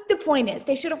math. But the point is,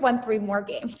 they should have won 3 more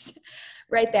games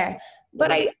right there.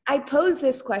 But I pose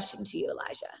this question to you,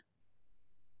 Elijah.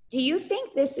 Do you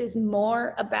think this is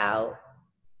more about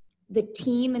the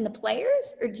team and the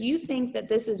players, or do you think that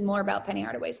this is more about Penny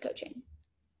Hardaway's coaching?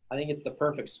 I think it's the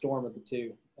perfect storm of the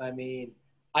two. I mean,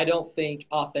 I don't think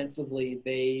offensively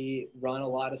they run a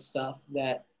lot of stuff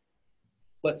that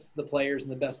puts the players in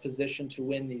the best position to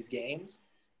win these games.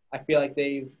 I feel like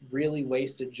they've really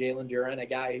wasted Jalen Duren, a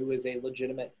guy who is a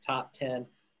legitimate top 10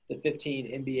 to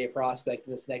 15 NBA prospect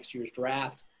in this next year's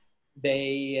draft.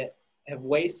 They have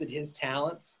wasted his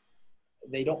talents.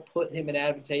 They don't put him in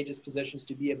advantageous positions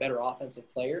to be a better offensive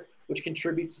player, which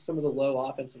contributes to some of the low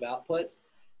offensive outputs.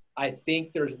 I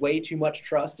think there's way too much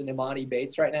trust in Imani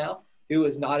Bates right now, who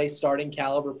is not a starting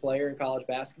caliber player in college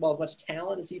basketball. As much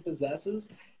talent as he possesses,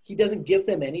 he doesn't give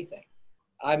them anything.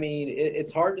 I mean,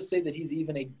 it's hard to say that he's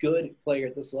even a good player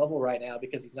at this level right now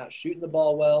because he's not shooting the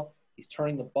ball well. He's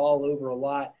turning the ball over a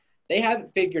lot. They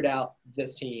haven't figured out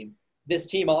this team. This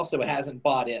team also hasn't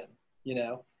bought in, you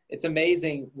know. It's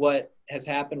amazing what has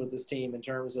happened with this team in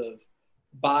terms of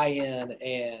buy-in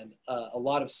and a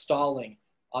lot of stalling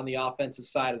on the offensive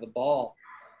side of the ball.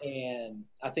 And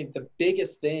I think the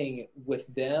biggest thing with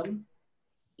them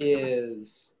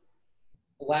is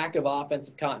lack of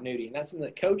offensive continuity. And that's something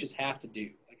that coaches have to do.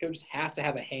 Like, coaches have to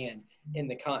have a hand in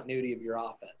the continuity of your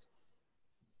offense.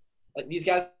 Like, these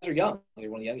guys are young. They're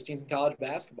one of the youngest teams in college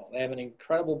basketball. They have an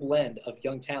incredible blend of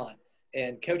young talent.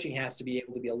 And coaching has to be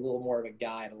able to be a little more of a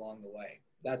guide along the way.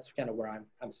 That's kind of where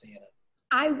I'm seeing it.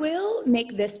 I will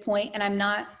make this point, and I'm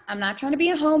not trying to be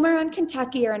a homer on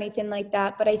Kentucky or anything like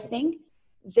that, but I think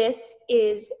this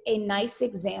is a nice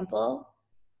example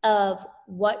of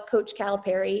what Coach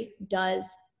Calipari does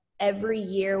every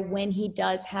year when he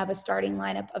does have a starting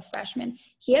lineup of freshmen.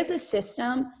 He has a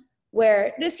system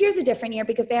where this year's a different year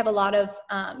because they have a lot of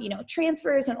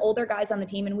transfers and older guys on the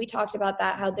team, and we talked about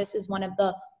that, how this is one of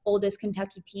the oldest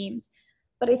Kentucky teams.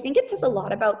 But I think it says a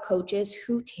lot about coaches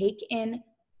who take in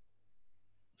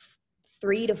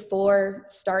 3 to 4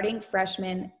 starting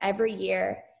freshmen every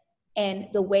year and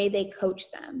the way they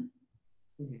coach them.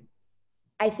 Mm-hmm.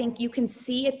 I think you can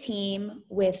see a team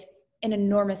with an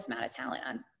enormous amount of talent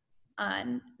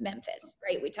on Memphis,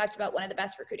 right? We talked about one of the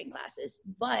best recruiting classes,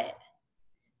 but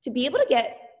to be able to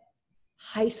get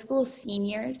high school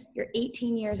seniors, you're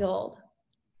 18 years old,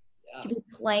 to be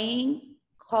playing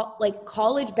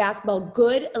college basketball,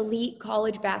 good elite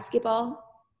college basketball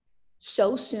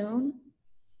so soon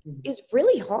is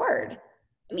really hard.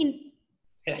 I mean,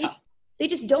 they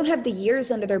just don't have the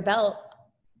years under their belt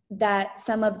that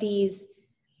some of these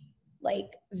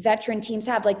like veteran teams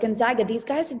have. Like Gonzaga, these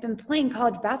guys have been playing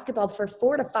college basketball for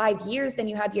 4 to 5 years. Then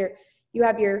you have your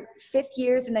 5th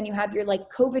years, and then you have your like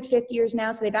COVID 5th years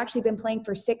now. So they've actually been playing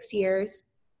for 6 years.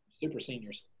 Super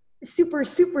seniors. Super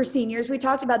seniors. We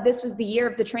talked about this was the year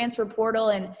of the transfer portal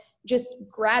and just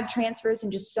grad transfers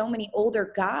and just so many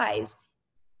older guys.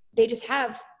 They just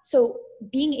have, so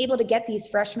being able to get these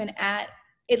freshmen at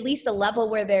least a level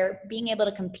where they're being able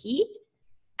to compete,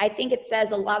 I think it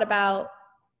says a lot about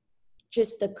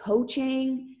just the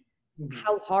coaching,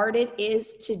 how hard it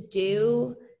is to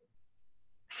do,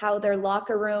 how their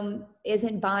locker room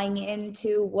isn't buying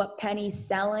into what Penny's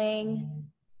selling,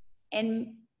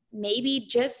 and maybe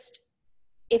just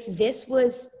if this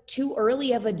was too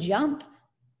early of a jump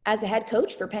as a head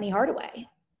coach for Penny Hardaway.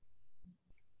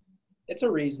 It's a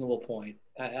reasonable point.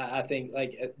 I think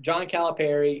like John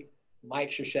Calipari,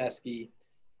 Mike Krzyzewski,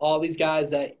 all these guys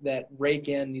that rake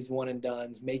in these one and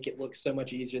dones make it look so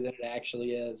much easier than it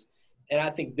actually is. And I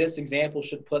think this example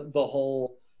should put the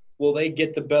whole, will they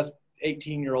get the best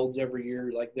 18-year-olds every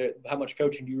year? Like, how much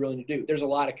coaching do you really need to do? There's a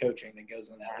lot of coaching that goes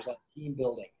into that. There's a lot of team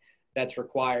building that's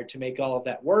required to make all of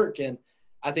that work. And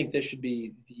I think this should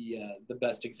be the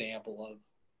best example of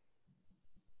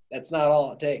that's not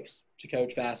all it takes to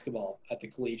coach basketball at the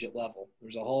collegiate level.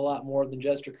 There's a whole lot more than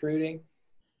just recruiting.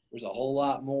 There's a whole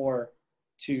lot more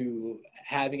to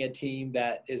having a team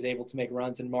that is able to make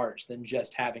runs in March than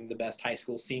just having the best high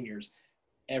school seniors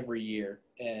every year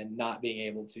and not being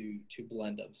able to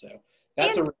blend them. So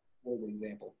that's a really good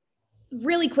example.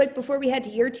 Really quick before we head to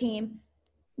your team,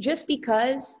 just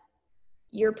because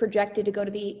you're projected to go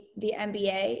to the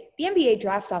NBA, the NBA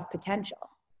drafts off potential.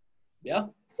 Yeah.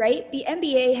 Right? The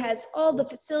NBA has all the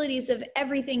facilities of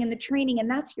everything and the training, and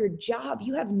that's your job.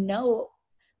 You have no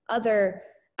other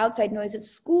outside noise of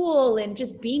school and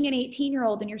just being an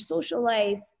 18-year-old and your social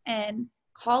life and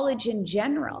college in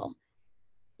general.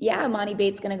 Yeah, Monty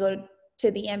Bates going to go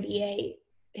to the NBA.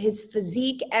 His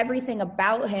physique, everything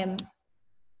about him,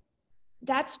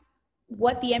 that's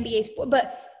what the NBA is for.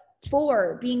 But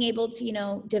for being able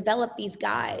to, develop these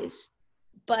guys.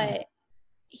 But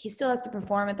he still has to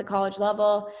perform at the college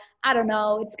level. I don't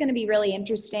know. It's going to be really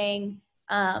interesting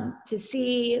to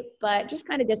see, but just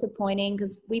kind of disappointing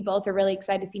because we both are really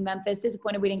excited to see Memphis.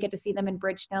 Disappointed we didn't get to see them in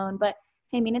Bridgestone. But,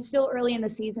 hey, I mean, it's still early in the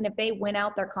season. If they win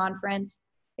out their conference,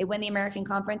 they win the American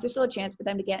Conference, there's still a chance for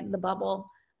them to get in the bubble.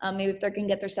 Maybe if they can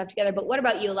get their stuff together. But what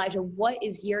about you, Elijah? What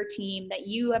is your team that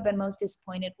you have been most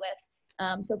disappointed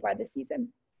with so far this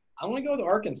season? I'm going to go with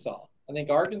Arkansas. I think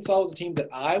Arkansas was a team that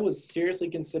I was seriously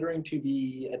considering to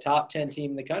be a top 10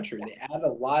 team in the country. They have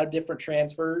a lot of different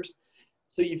transfers,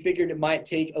 so you figured it might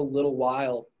take a little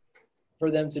while for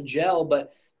them to gel,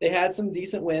 but they had some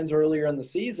decent wins earlier in the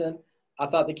season. I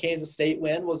thought the Kansas State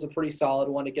win was a pretty solid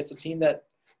one against a team that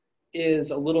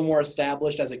is a little more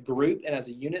established as a group and as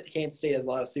a unit. Kansas State has a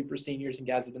lot of super seniors and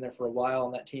guys that have been there for a while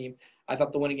on that team. I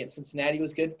thought the win against Cincinnati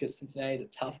was good because Cincinnati is a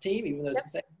tough team, even though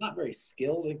Cincinnati's not very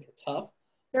skilled. I think they're tough.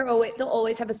 They'll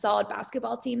always have a solid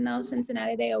basketball team, though.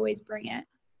 Cincinnati, they always bring it.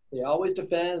 They always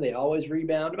defend. They always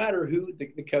rebound, no matter who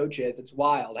the coach is. It's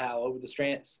wild how over the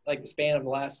span of the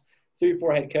last 3 or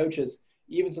 4 head coaches,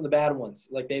 even some of the bad ones,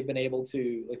 like they've been able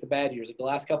to, like the bad years, like the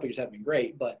last couple of years haven't been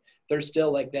great, but there's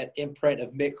still like that imprint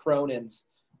of Mick Cronin's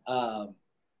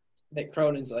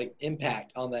like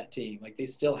impact on that team. Like they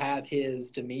still have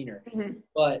his demeanor. Mm-hmm.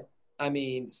 But I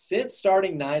mean, since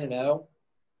starting 9-0,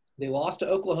 they lost to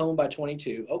Oklahoma by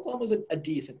 22. Oklahoma's a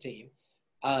decent team.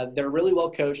 They're really well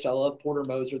coached. I love Porter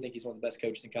Moser. I think he's one of the best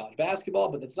coaches in college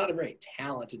basketball, but it's not a very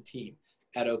talented team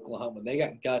at Oklahoma. They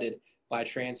got gutted by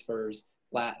transfers,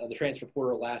 the transfer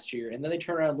portal last year, and then they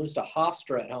turn around and lose to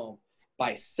Hofstra at home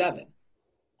by 7.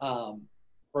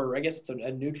 Or I guess it's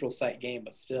a neutral site game,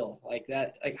 but still, like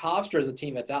that. Like Hofstra is a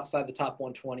team that's outside the top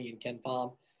 120 in Ken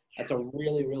Palm. That's a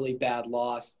really, really bad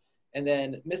loss. And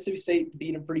then Mississippi State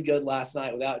beat them pretty good last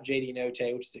night without J.D.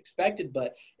 Notae, which is expected.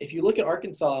 But if you look at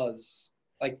Arkansas's,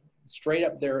 like, straight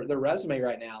up their resume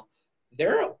right now,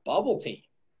 they're a bubble team.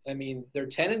 I mean, they're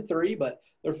 10-3, but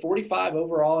they're 45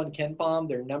 overall in Ken Palm.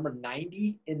 They're number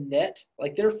 90 in net.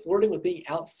 Like, they're flirting with being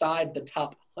outside the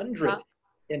top 100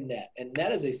 in net. And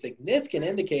that is a significant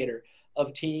indicator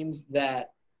of teams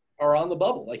that are on the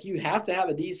bubble. Like, you have to have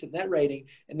a decent net rating.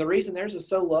 And the reason theirs is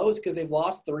so low is because they've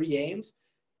lost 3 games.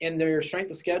 And their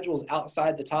strength of schedule is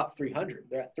outside the top 300.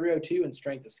 They're at 302 in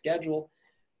strength of schedule.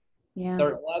 Yeah.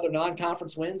 A lot of their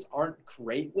non-conference wins aren't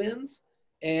great wins,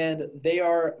 and they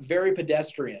are very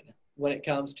pedestrian when it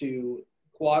comes to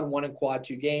quad 1 and quad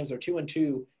 2 games. They're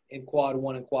 2-2 in quad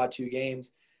 1 and quad 2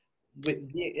 games. But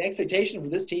the expectation for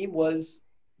this team was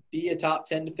be a top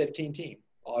 10 to 15 team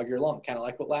all year long, kind of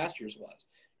like what last year's was.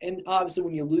 And obviously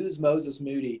when you lose Moses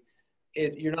Moody,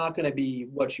 you're not going to be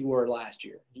what you were last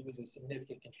year. He was a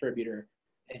significant contributor,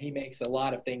 and he makes a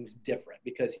lot of things different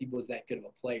because he was that good of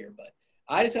a player. But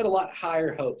I just had a lot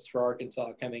higher hopes for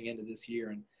Arkansas coming into this year,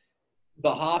 and the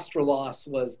Hofstra loss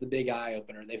was the big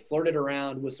eye-opener. They flirted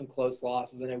around with some close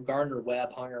losses. I know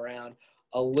Gardner-Webb hung around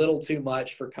a little too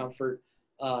much for comfort.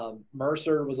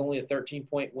 Mercer was only a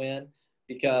 13-point win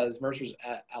because Mercer's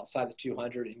outside the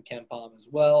 200 in Ken Palm as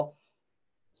well.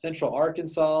 Central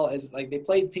Arkansas is like they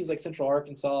played teams like Central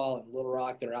Arkansas and Little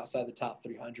Rock that are outside the top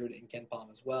 300 in Ken Palm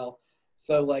as well.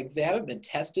 So like they haven't been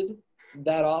tested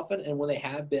that often, and when they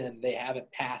have been, they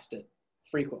haven't passed it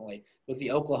frequently. With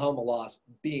the Oklahoma loss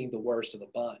being the worst of the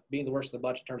bunch,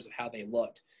 in terms of how they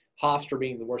looked, Hofstra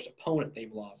being the worst opponent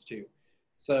they've lost to.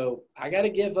 So I got to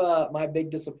give my big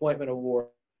disappointment award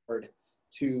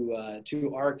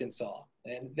to Arkansas.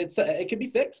 And it could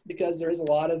be fixed because there is a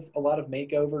lot of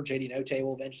makeover. J.D. Notae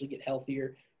will eventually get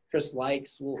healthier. Chris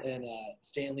Likes and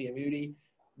Stanley Amudi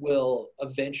will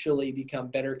eventually become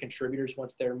better contributors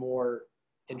once they're more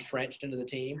entrenched into the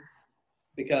team.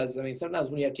 Because, I mean, sometimes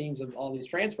when you have teams of all these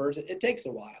transfers, it takes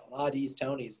a while. And Adis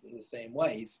Tony's the same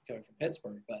way. He's coming from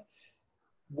Pittsburgh. But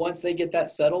once they get that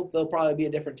settled, they'll probably be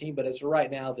a different team. But as for right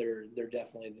now, they're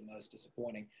definitely the most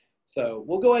disappointing. So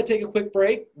we'll go ahead and take a quick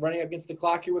break. Running up against the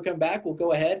clock here, we'll come back. We'll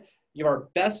go ahead, give our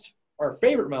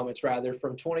favorite moments, rather,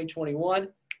 from 2021.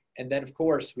 And then, of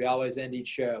course, we always end each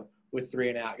show with 3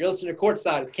 and Out. You're listening to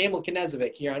Courtside with Campbell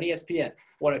Knezovic here on ESPN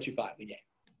 102.5 The Game.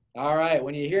 All right,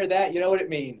 when you hear that, you know what it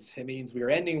means. It means we are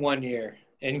ending one year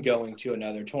and going to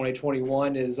another.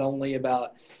 2021 is only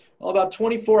about about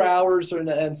 24 hours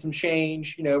and some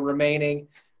change, remaining.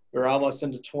 We're almost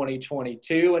into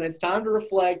 2022, and it's time to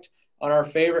reflect on our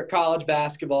favorite college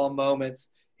basketball moments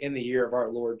in the year of our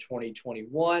Lord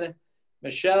 2021.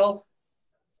 Michelle,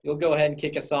 you'll go ahead and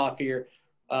kick us off here.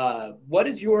 What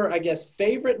is your,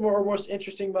 favorite or most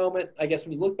interesting moment, when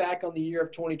you look back on the year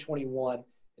of 2021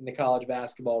 in the college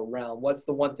basketball realm? What's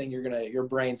the one thing your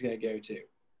brain's going to go to?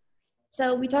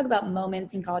 So we talk about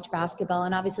moments in college basketball,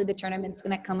 and obviously the tournament's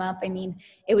going to come up. I mean,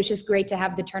 it was just great to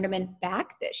have the tournament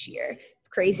back this year. It's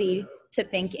crazy to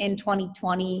think in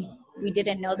 2020, we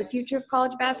didn't know the future of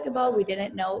college basketball. We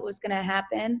didn't know what was going to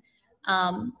happen.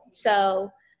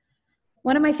 So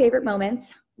one of my favorite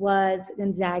moments was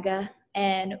Gonzaga,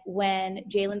 and when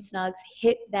Jalen Suggs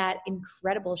hit that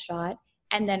incredible shot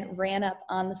and then ran up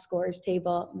on the scores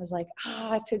table and was like,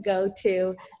 to go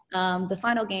to the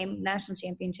final game, national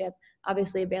championship.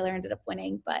 Obviously, Baylor ended up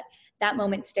winning, but that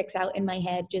moment sticks out in my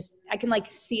head. I can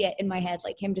see it in my head,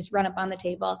 like him just run up on the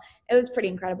table. It was pretty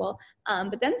incredible.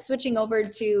 But then switching over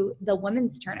to the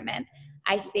women's tournament,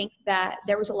 I think that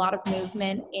there was a lot of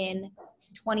movement in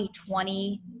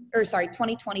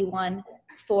 2021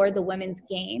 for the women's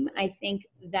game. I think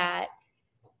that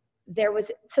there was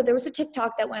a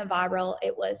TikTok that went viral.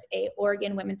 It was a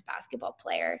Oregon women's basketball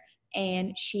player,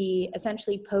 and she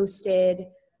essentially posted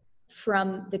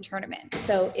from the tournament.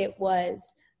 So it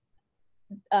was,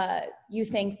 you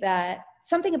think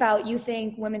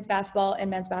women's basketball and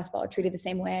men's basketball are treated the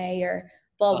same way, or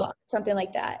blah, blah, something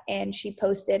like that. And she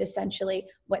posted essentially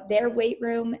what their weight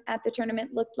room at the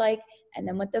tournament looked like, and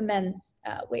then what the men's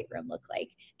weight room looked like,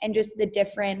 and just the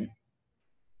different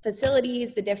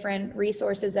facilities, the different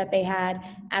resources that they had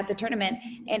at the tournament.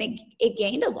 And it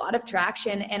gained a lot of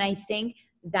traction. And I think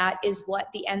that is what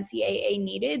the NCAA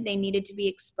needed. They needed to be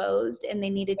exposed, and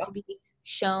they needed to be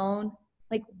shown,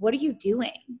 like, what are you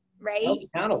doing, right?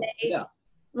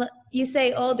 You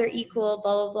say, oh, they're equal,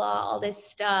 blah, blah, blah, all this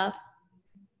stuff.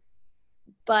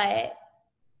 But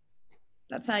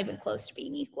that's not even close to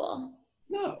being equal.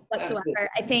 No. Whatsoever.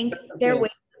 I think their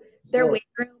weight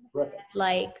room had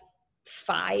like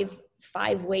five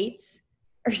weights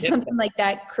or something like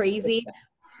that, crazy.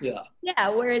 Yeah.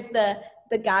 Whereas the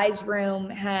guys' room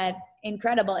had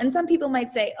incredible. And some people might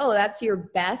say, oh, that's your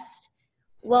best.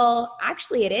 Well,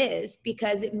 actually it is,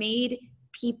 because it made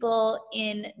people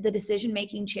in the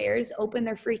decision-making chairs open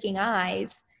their freaking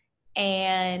eyes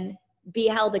and be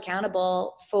held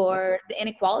accountable for the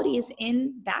inequalities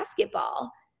in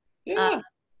basketball.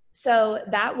 So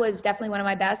that was definitely one of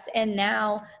my best. And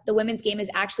now the women's game is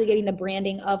actually getting the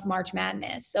branding of March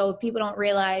Madness. So if people don't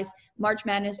realize, March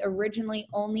Madness originally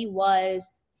only was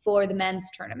for the men's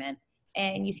tournament.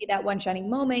 And you see that one shining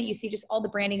moment, you see just all the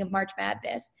branding of March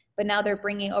Madness, but now they're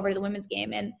bringing it over to the women's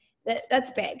game. And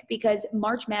that's big, because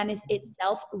March Madness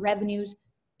itself revenues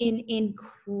an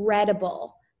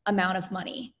incredible amount of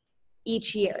money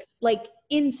each year, like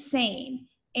insane.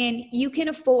 And you can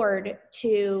afford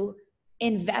to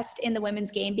invest in the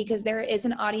women's game because there is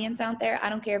an audience out there. I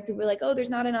don't care if people are like, oh, there's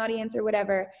not an audience or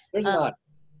whatever. There's an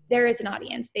audience. There is an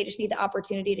audience. They just need the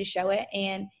opportunity to show it.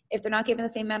 And if they're not given the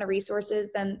same amount of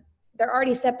resources, then they're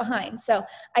already set behind. So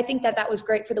I think that was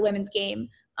great for the women's game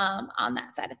on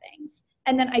that side of things.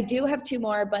 And then I do have two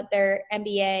more, but they're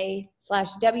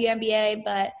NBA/WNBA,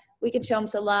 but we can show them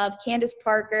some love. Candace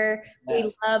Parker, yes.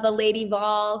 We love a Lady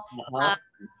Vol.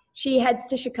 She heads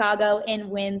to Chicago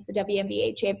and wins the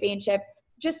WNBA championship.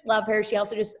 Just love her. She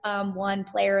also just won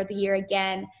Player of the Year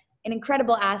again. An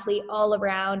incredible athlete all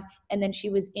around. And then she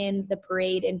was in the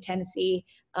parade in Tennessee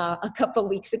a couple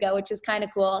weeks ago, which is kind of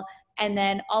cool. And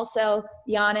then also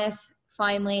Giannis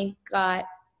finally got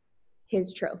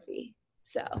his trophy.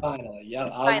 So finally, yeah.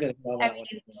 I mean,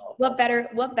 what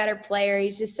better player?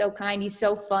 He's just so kind. He's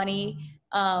so funny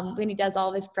when he does all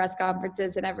of his press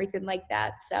conferences and everything like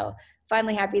that. So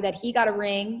finally happy that he got a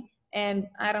ring, and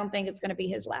I don't think it's going to be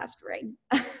his last ring.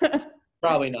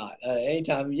 Probably not.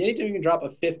 Anytime you can drop a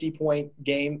 50-point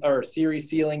game or series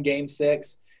sealing game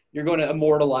 6, you're going to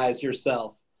immortalize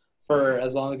yourself for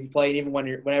as long as you play, even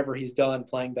whenever he's done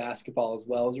playing basketball as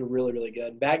well. Those are really, really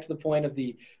good. Back to the point of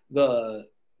the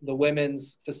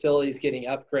women's facilities getting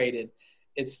upgraded.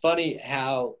 It's funny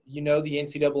how the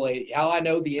NCAA, how I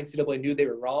know the NCAA knew they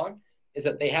were wrong is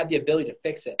that they had the ability to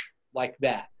fix it like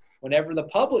that. Whenever the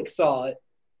public saw it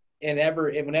and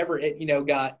whenever it,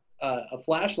 got a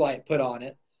flashlight put on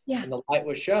it and the light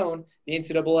was shown, the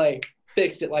NCAA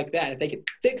fixed it like that. And if they could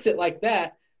fix it like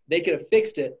that, they could have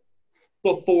fixed it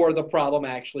before the problem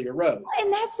actually arose.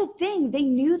 And that's the thing. They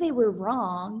knew they were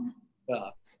wrong.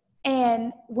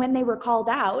 And when they were called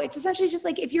out, it's essentially just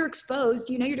like if you're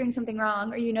exposed, you're doing something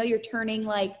wrong, or you're turning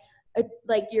like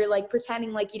like you're like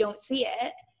pretending like you don't see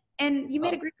it. And you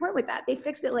made a great point with that. They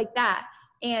fixed it like that.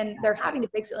 And they're having to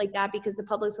fix it like that because the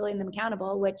public's holding them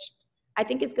accountable, which I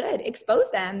think is good.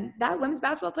 Expose them. That women's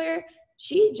basketball player,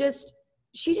 she just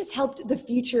helped the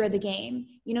future of the game.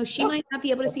 You know, she might not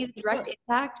be able to see the direct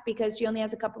impact because she only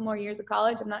has a couple more years of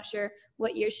college. I'm not sure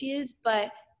what year she is,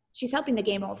 but she's helping the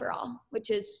game overall,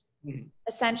 which is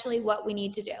essentially what we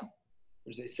need to do.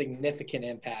 There's a significant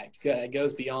impact. It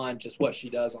goes beyond just what she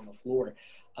does on the floor.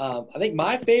 I think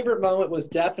my favorite moment was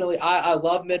definitely, I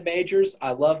love mid-majors.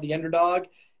 I love the underdog.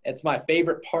 It's my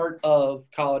favorite part of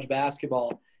college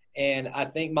basketball. And I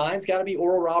think mine's got to be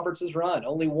Oral Roberts' run.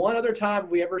 Only one other time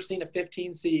we ever seen a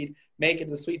 15 seed make it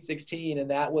to the Sweet 16, and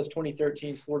that was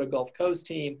 2013's Florida Gulf Coast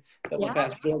team that went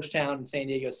past Georgetown and San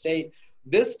Diego State.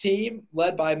 This team,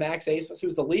 led by Max Abmas,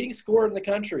 who's the leading scorer in the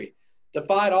country,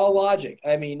 defied all logic.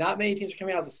 I mean, not many teams are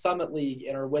coming out of the Summit League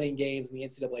and are winning games in the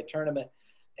NCAA tournament.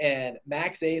 And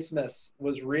Max Abmas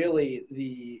was really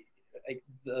the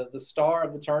star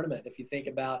of the tournament, if you think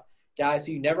about guys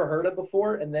who you never heard of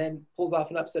before, and then pulls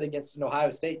off an upset against an Ohio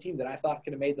State team that I thought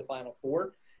could have made the Final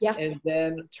Four. Yeah. And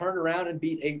then turned around and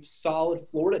beat a solid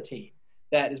Florida team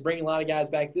that is bringing a lot of guys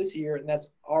back this year, and that's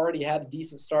already had a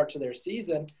decent start to their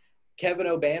season. Kevin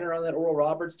O'Banner on that Oral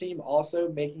Roberts team also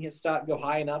making his stock go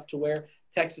high enough to where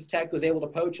Texas Tech was able to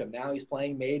poach him. Now he's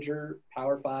playing major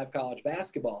Power 5 college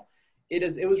basketball.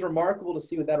 It was remarkable to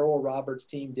see what that Oral Roberts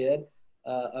team did,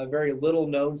 a very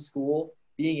little-known school,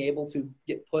 being able to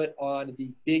get put on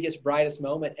the biggest, brightest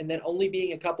moment, and then only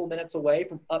being a couple minutes away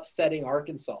from upsetting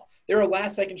Arkansas. They were a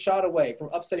last-second shot away from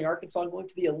upsetting Arkansas and going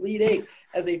to the Elite Eight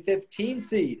as a 15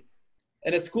 seed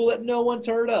in a school that no one's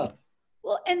heard of.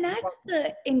 Well, and that's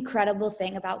the incredible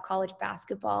thing about college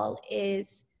basketball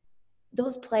is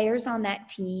those players on that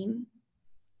team,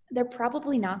 they're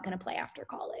probably not going to play after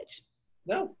college.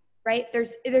 No. Right?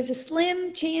 There's a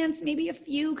slim chance maybe a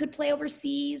few could play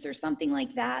overseas or something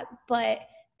like that, but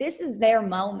this is their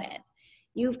moment.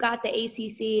 You've got the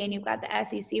ACC and you've got the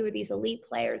SEC with these elite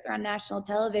players. They're on national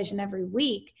television every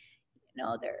week. You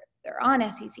know, they're on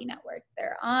SEC Network.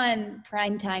 They're on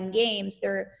primetime games.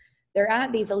 They're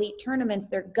at these elite tournaments.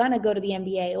 They're going to go to the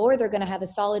NBA or they're going to have a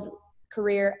solid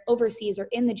career overseas or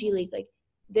in the G League. Like,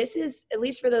 this is, at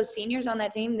least for those seniors on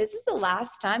that team, this is the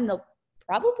last time they'll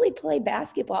probably play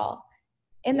basketball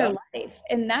in their life.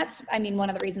 And that's, I mean, one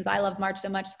of the reasons I love March so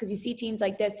much is because you see teams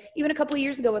like this, even a couple of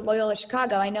years ago with Loyola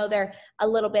Chicago. I know they're a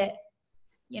little bit,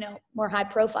 more high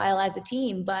profile as a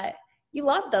team, but you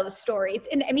love those stories.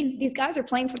 And I mean, these guys are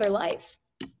playing for their life.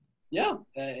 Yeah.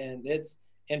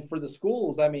 And for the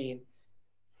schools, I mean,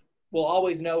 we'll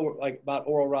always know about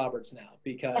Oral Roberts now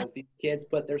because these kids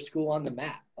put their school on the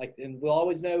map. And we'll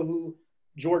always know who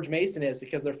George Mason is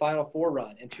because their Final Four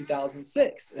run in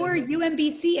 2006. Or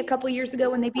UMBC a couple years ago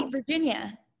when they beat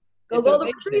Virginia. Go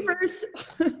the Retrievers.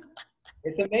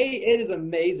 It is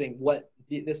amazing what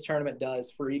this tournament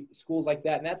does for schools like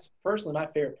that. And that's personally my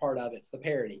favorite part of it. It's the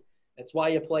parity. That's why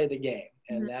you play the game.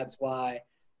 And that's why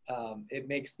it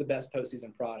makes the best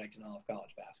postseason product in all of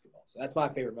college basketball. So that's my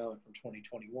favorite moment from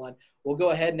 2021. We'll go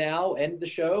ahead now, end the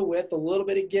show with a little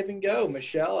bit of give and go.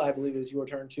 Michelle, I believe it's your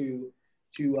turn to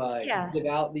give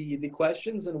out the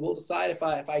questions, and we'll decide if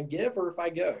I give or if I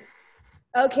go.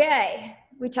 Okay.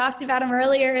 We talked about him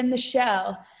earlier in the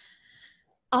show.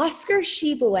 Oscar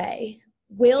Tshiebwe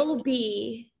will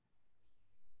be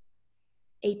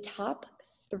a top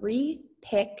 3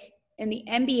 pick in the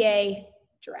NBA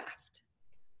draft.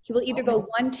 He will either go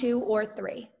 1, 2, or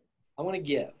 3. I want to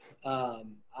give.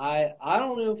 I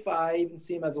don't know if I even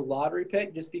see him as a lottery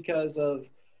pick just because of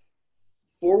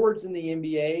forwards in the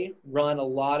NBA run a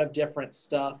lot of different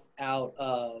stuff out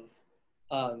of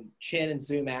chin and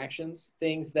zoom actions,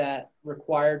 things that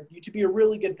require you to be a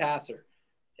really good passer.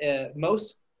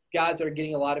 Most guys that are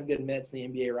getting a lot of good minutes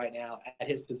in the NBA right now at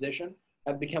his position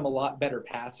have become a lot better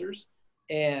passers.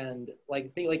 And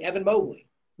like Evan Mobley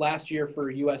last year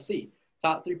for USC,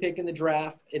 top 3 pick in the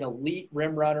draft, an elite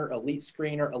rim runner, elite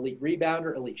screener, elite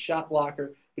rebounder, elite shot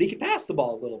blocker, but he can pass the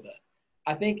ball a little bit.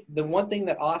 I think the one thing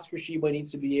that Oscar Tshiebwe needs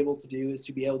to be able to do is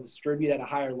to be able to distribute at a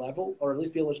higher level, or at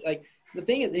least be able to, the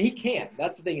thing is, and he can.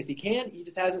 That's the thing is he can. He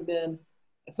just hasn't been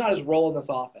 – it's not his role in this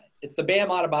offense. It's the Bam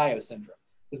Adebayo syndrome.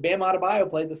 Because Bam Adebayo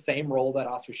played the same role that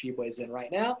Oscar Tshiebwe is in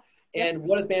right now. And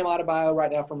what is Bam Adebayo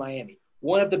right now for Miami?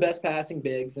 One of the best passing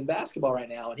bigs in basketball right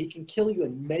now. And he can kill you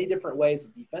in many different ways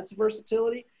with defensive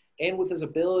versatility and with his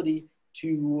ability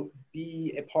to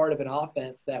be a part of an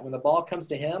offense that when the ball comes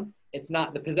to him,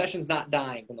 the possession's not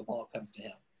dying when the ball comes to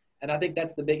him. And I think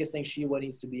that's the biggest thing Tshiebwe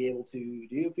needs to be able to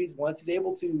do. Once he's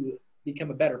able to become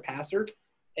a better passer,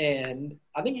 And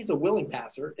I think he's a willing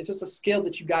passer. It's just a skill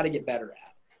that you got to get better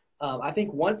at. I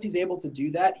think once he's able to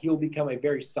do that, he'll become a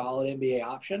very solid NBA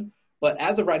option. But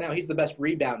as of right now, he's the best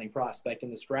rebounding prospect in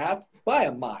this draft by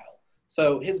a mile.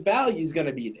 So his value is going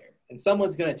to be there, and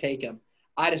someone's going to take him.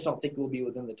 I just don't think we'll be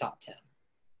within the top 10.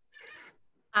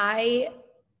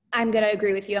 I'm going to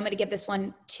agree with you. I'm going to give this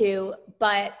one 2,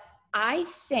 but I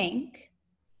think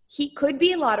he could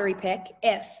be a lottery pick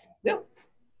if. Yeah.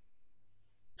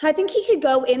 I think he could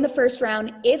go in the first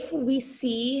round if we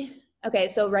see, okay,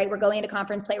 so right, we're going into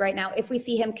conference play right now. If we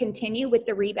see him continue with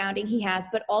the rebounding he has,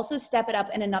 but also step it up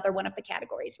in another one of the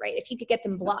categories, right? If he could get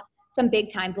some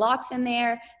big time blocks in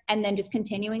there, and then just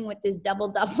continuing with this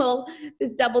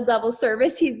double-double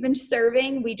service he's been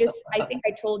serving. I think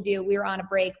I told you we were on a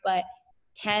break, but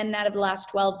 10 out of the last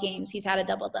 12 games, he's had a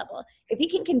double-double. If he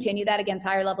can continue that against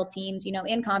higher level teams,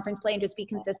 in conference play and just be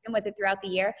consistent with it throughout the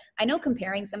year, I know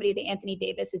comparing somebody to Anthony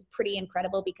Davis is pretty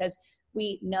incredible because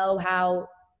we know how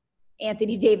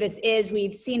Anthony Davis is.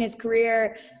 We've seen his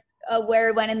career, where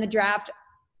he went in the draft,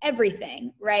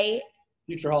 everything, right?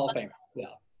 Future Hall of Fame. Yeah.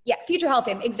 Yeah, future Hall of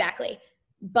Fame, exactly.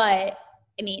 But,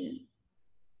 I mean,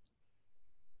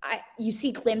 you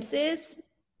see glimpses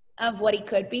of what he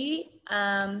could be.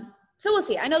 So we'll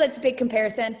see. I know that's a big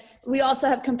comparison. We also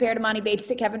have compared Imani Bates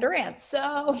to Kevin Durant.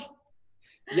 So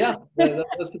yeah,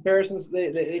 those comparisons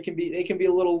they can be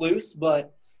a little loose,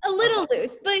 but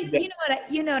yeah.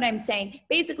 you know what I'm saying.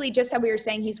 Basically, just how we were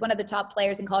saying, he's one of the top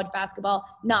players in college basketball,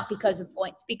 not because of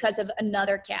points, because of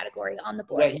another category on the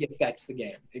board. Yeah, he affects the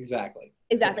game. Exactly.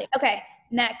 Okay,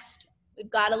 next. We've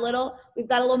got a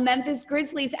little Memphis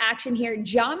Grizzlies action here.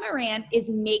 Ja Morant is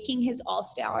making his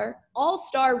all-star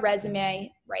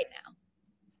resume right now.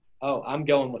 Oh, I'm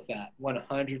going with that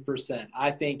 100%.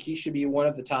 I think he should be one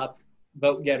of the top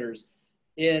vote getters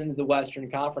in the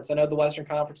Western Conference. I know the Western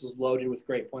Conference is loaded with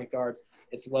great point guards.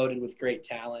 It's loaded with great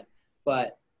talent.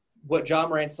 But what Ja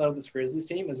Morant's done with this Grizzlies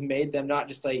team has made them not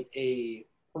just a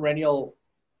perennial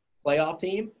playoff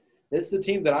team. This is a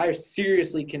team that I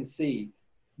seriously can see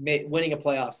winning a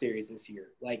playoff series this year.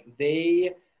 Like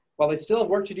while they still have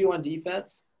work to do on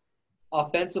defense,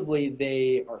 offensively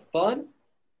they are fun.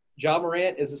 Ja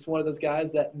Morant is just one of those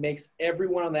guys that makes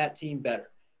everyone on that team better.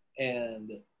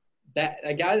 And that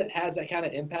a guy that has that kind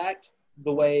of impact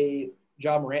the way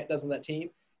Ja Morant does on that team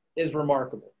is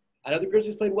remarkable. I know the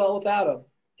Grizzlies played well without him,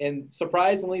 and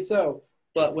surprisingly so.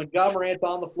 But when Ja Morant's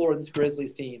on the floor, this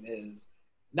Grizzlies team is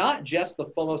not just the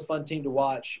most fun team to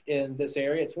watch in this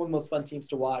area. It's one of the most fun teams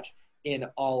to watch in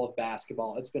all of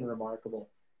basketball. It's been remarkable.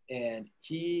 And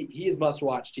he is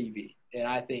must-watch TV. And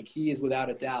I think he is, without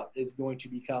a doubt, is going to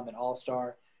become an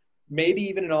all-star, maybe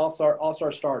even an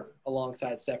all-star starter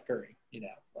alongside Steph Curry.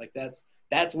 Like that's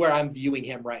where I'm viewing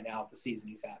him right now, the season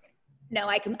he's having. No,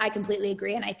 I completely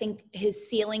agree. And I think his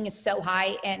ceiling is so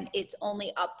high, and it's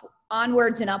only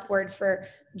onwards and upward for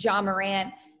Ja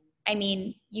Morant. I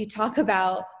mean, you talk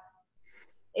about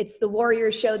it's the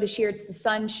Warriors show this year. It's the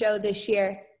Suns show this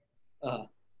year.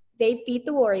 They've beat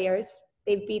the Warriors.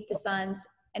 They've beat the Suns.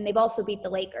 And they've also beat the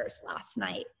Lakers last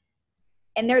night.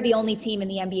 And they're the only team in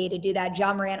the NBA to do that.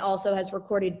 Ja Morant also has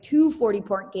recorded 2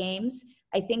 40-point games.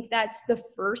 I think that's the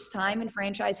first time in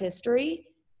franchise history.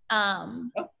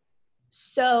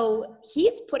 So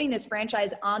he's putting this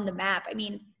franchise on the map. I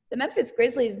mean, the Memphis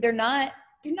Grizzlies, they're not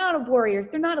a Warriors.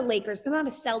 They're not a Lakers. They're not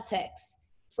a Celtics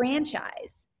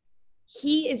franchise.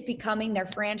 He is becoming their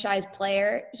franchise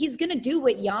player. He's going to do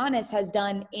what Giannis has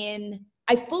done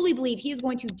I fully believe he is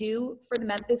going to do for the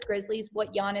Memphis Grizzlies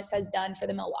what Giannis has done for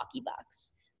the Milwaukee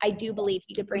Bucks. I do believe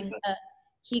he could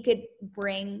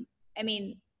bring, I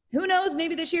mean, who knows?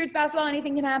 Maybe this year's basketball,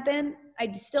 anything can happen.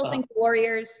 I still think the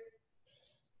Warriors,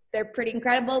 they're pretty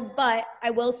incredible, but I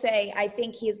will say I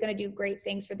think he is going to do great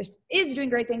things is doing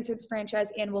great things for this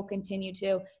franchise and will continue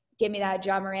to. Give me that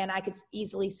Ja Morant. I could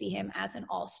easily see him as an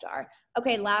all-star.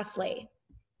 Okay, lastly,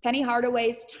 Penny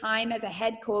Hardaway's time as a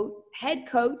head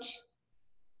coach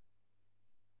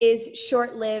is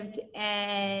short-lived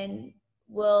and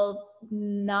will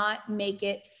not make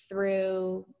it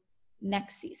through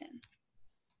next season.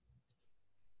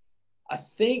 I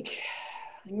think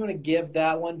I'm going to give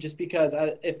that one just because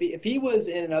if he was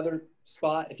in another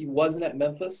spot, if he wasn't at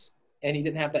Memphis and he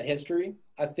didn't have that history,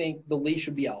 I think the leash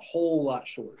would be a whole lot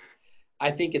shorter.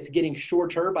 I think it's getting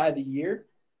shorter by the year,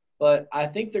 but I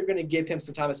think they're going to give him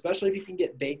some time, especially if you can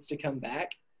get Bates to come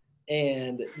back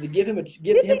and give him.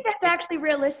 You think that's actually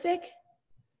realistic?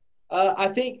 I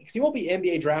think because he won't be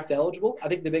NBA draft eligible. I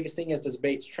think the biggest thing is, does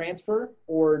Bates transfer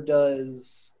or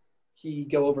does he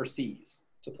go overseas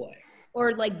to play?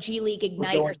 Or like G League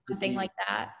Ignite or something like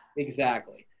that.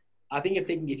 Exactly. I think if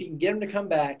you can get him to come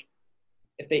back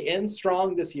if they end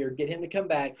strong this year, get him to come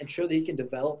back and show that he can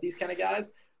develop these kind of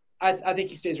guys, I think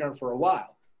he stays around for a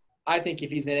while. I think if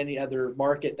he's in any other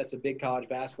market that's a big college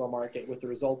basketball market with the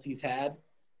results he's had,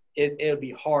 it would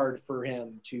be hard for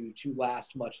him to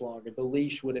last much longer. The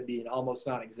leash would be almost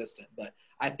non-existent. But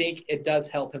I think it does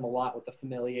help him a lot with the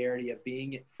familiarity of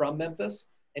being from Memphis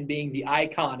and being the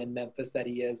icon in Memphis that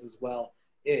he is as well.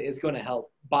 It is going to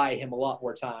help buy him a lot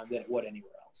more time than it would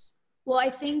anywhere else. Well,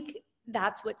 I think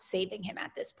that's what's saving him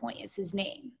at this point is his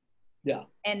name. Yeah.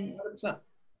 And 100%.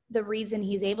 The reason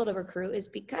he's able to recruit is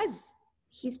because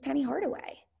he's Penny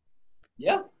Hardaway.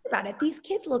 Yeah. Think about it. These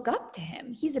kids look up to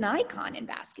him. He's an icon in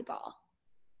basketball.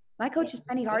 My coach is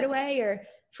Penny Hardaway, or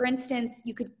for instance,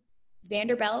 you could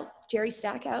Vanderbilt, Jerry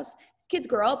Stackhouse. These kids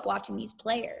grow up watching these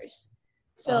players.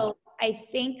 So I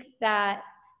think that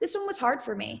this one was hard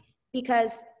for me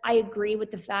because I agree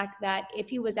with the fact that if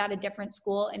he was at a different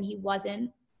school and he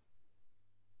wasn't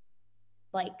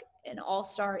like an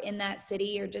all-star in that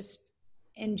city or just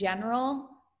in general,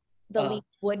 the league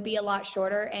would be a lot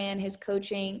shorter and his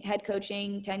head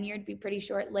coaching tenure would be pretty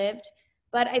short-lived.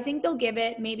 But I think they'll give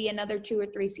it maybe another 2 or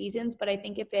 3 seasons. But I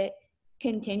think if it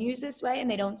continues this way and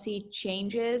they don't see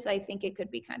changes, I think it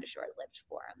could be kind of short-lived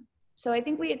for him. So I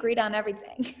think we agreed on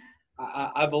everything.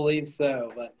 I believe so,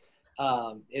 but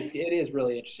it is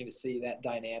really interesting to see that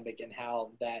dynamic and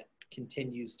how that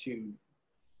continues to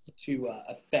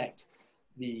affect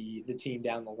the team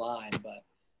down the line. But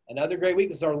another great week.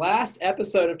 This is our last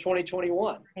episode of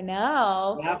 2021. I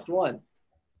know. Last one.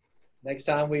 Next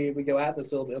time we go at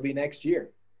this, it'll be next year.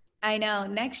 I know.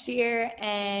 Next year,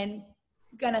 and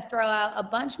going to throw out a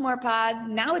bunch more pod.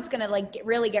 Now it's going to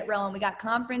really get rolling. We got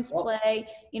conference play.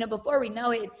 Before we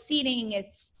know it, it's seeding.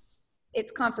 It's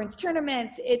conference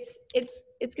tournaments. It's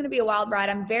going to be a wild ride.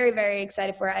 I'm very, very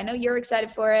excited for it. I know you're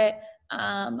excited for it.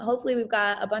 Hopefully we've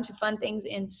got a bunch of fun things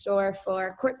in store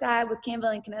for Courtside with Campbell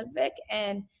and Knezovic,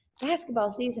 and basketball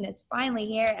season is finally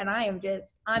here, and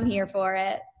I'm here for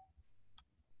it.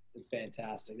 It's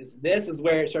fantastic. This is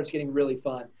where it starts getting really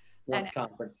fun once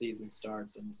conference season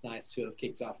starts, and it's nice to have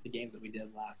kicked off the games that we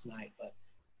did last night. But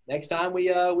next time we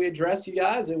address you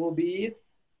guys, it will be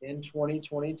in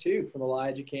 2022. From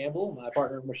Elijah Campbell, my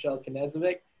partner Michelle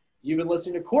Knezovic. You've been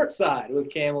listening to Courtside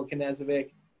with Campbell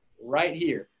Knezovic right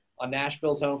here on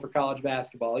Nashville's home for college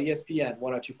basketball, ESPN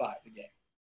 102.5 The Game.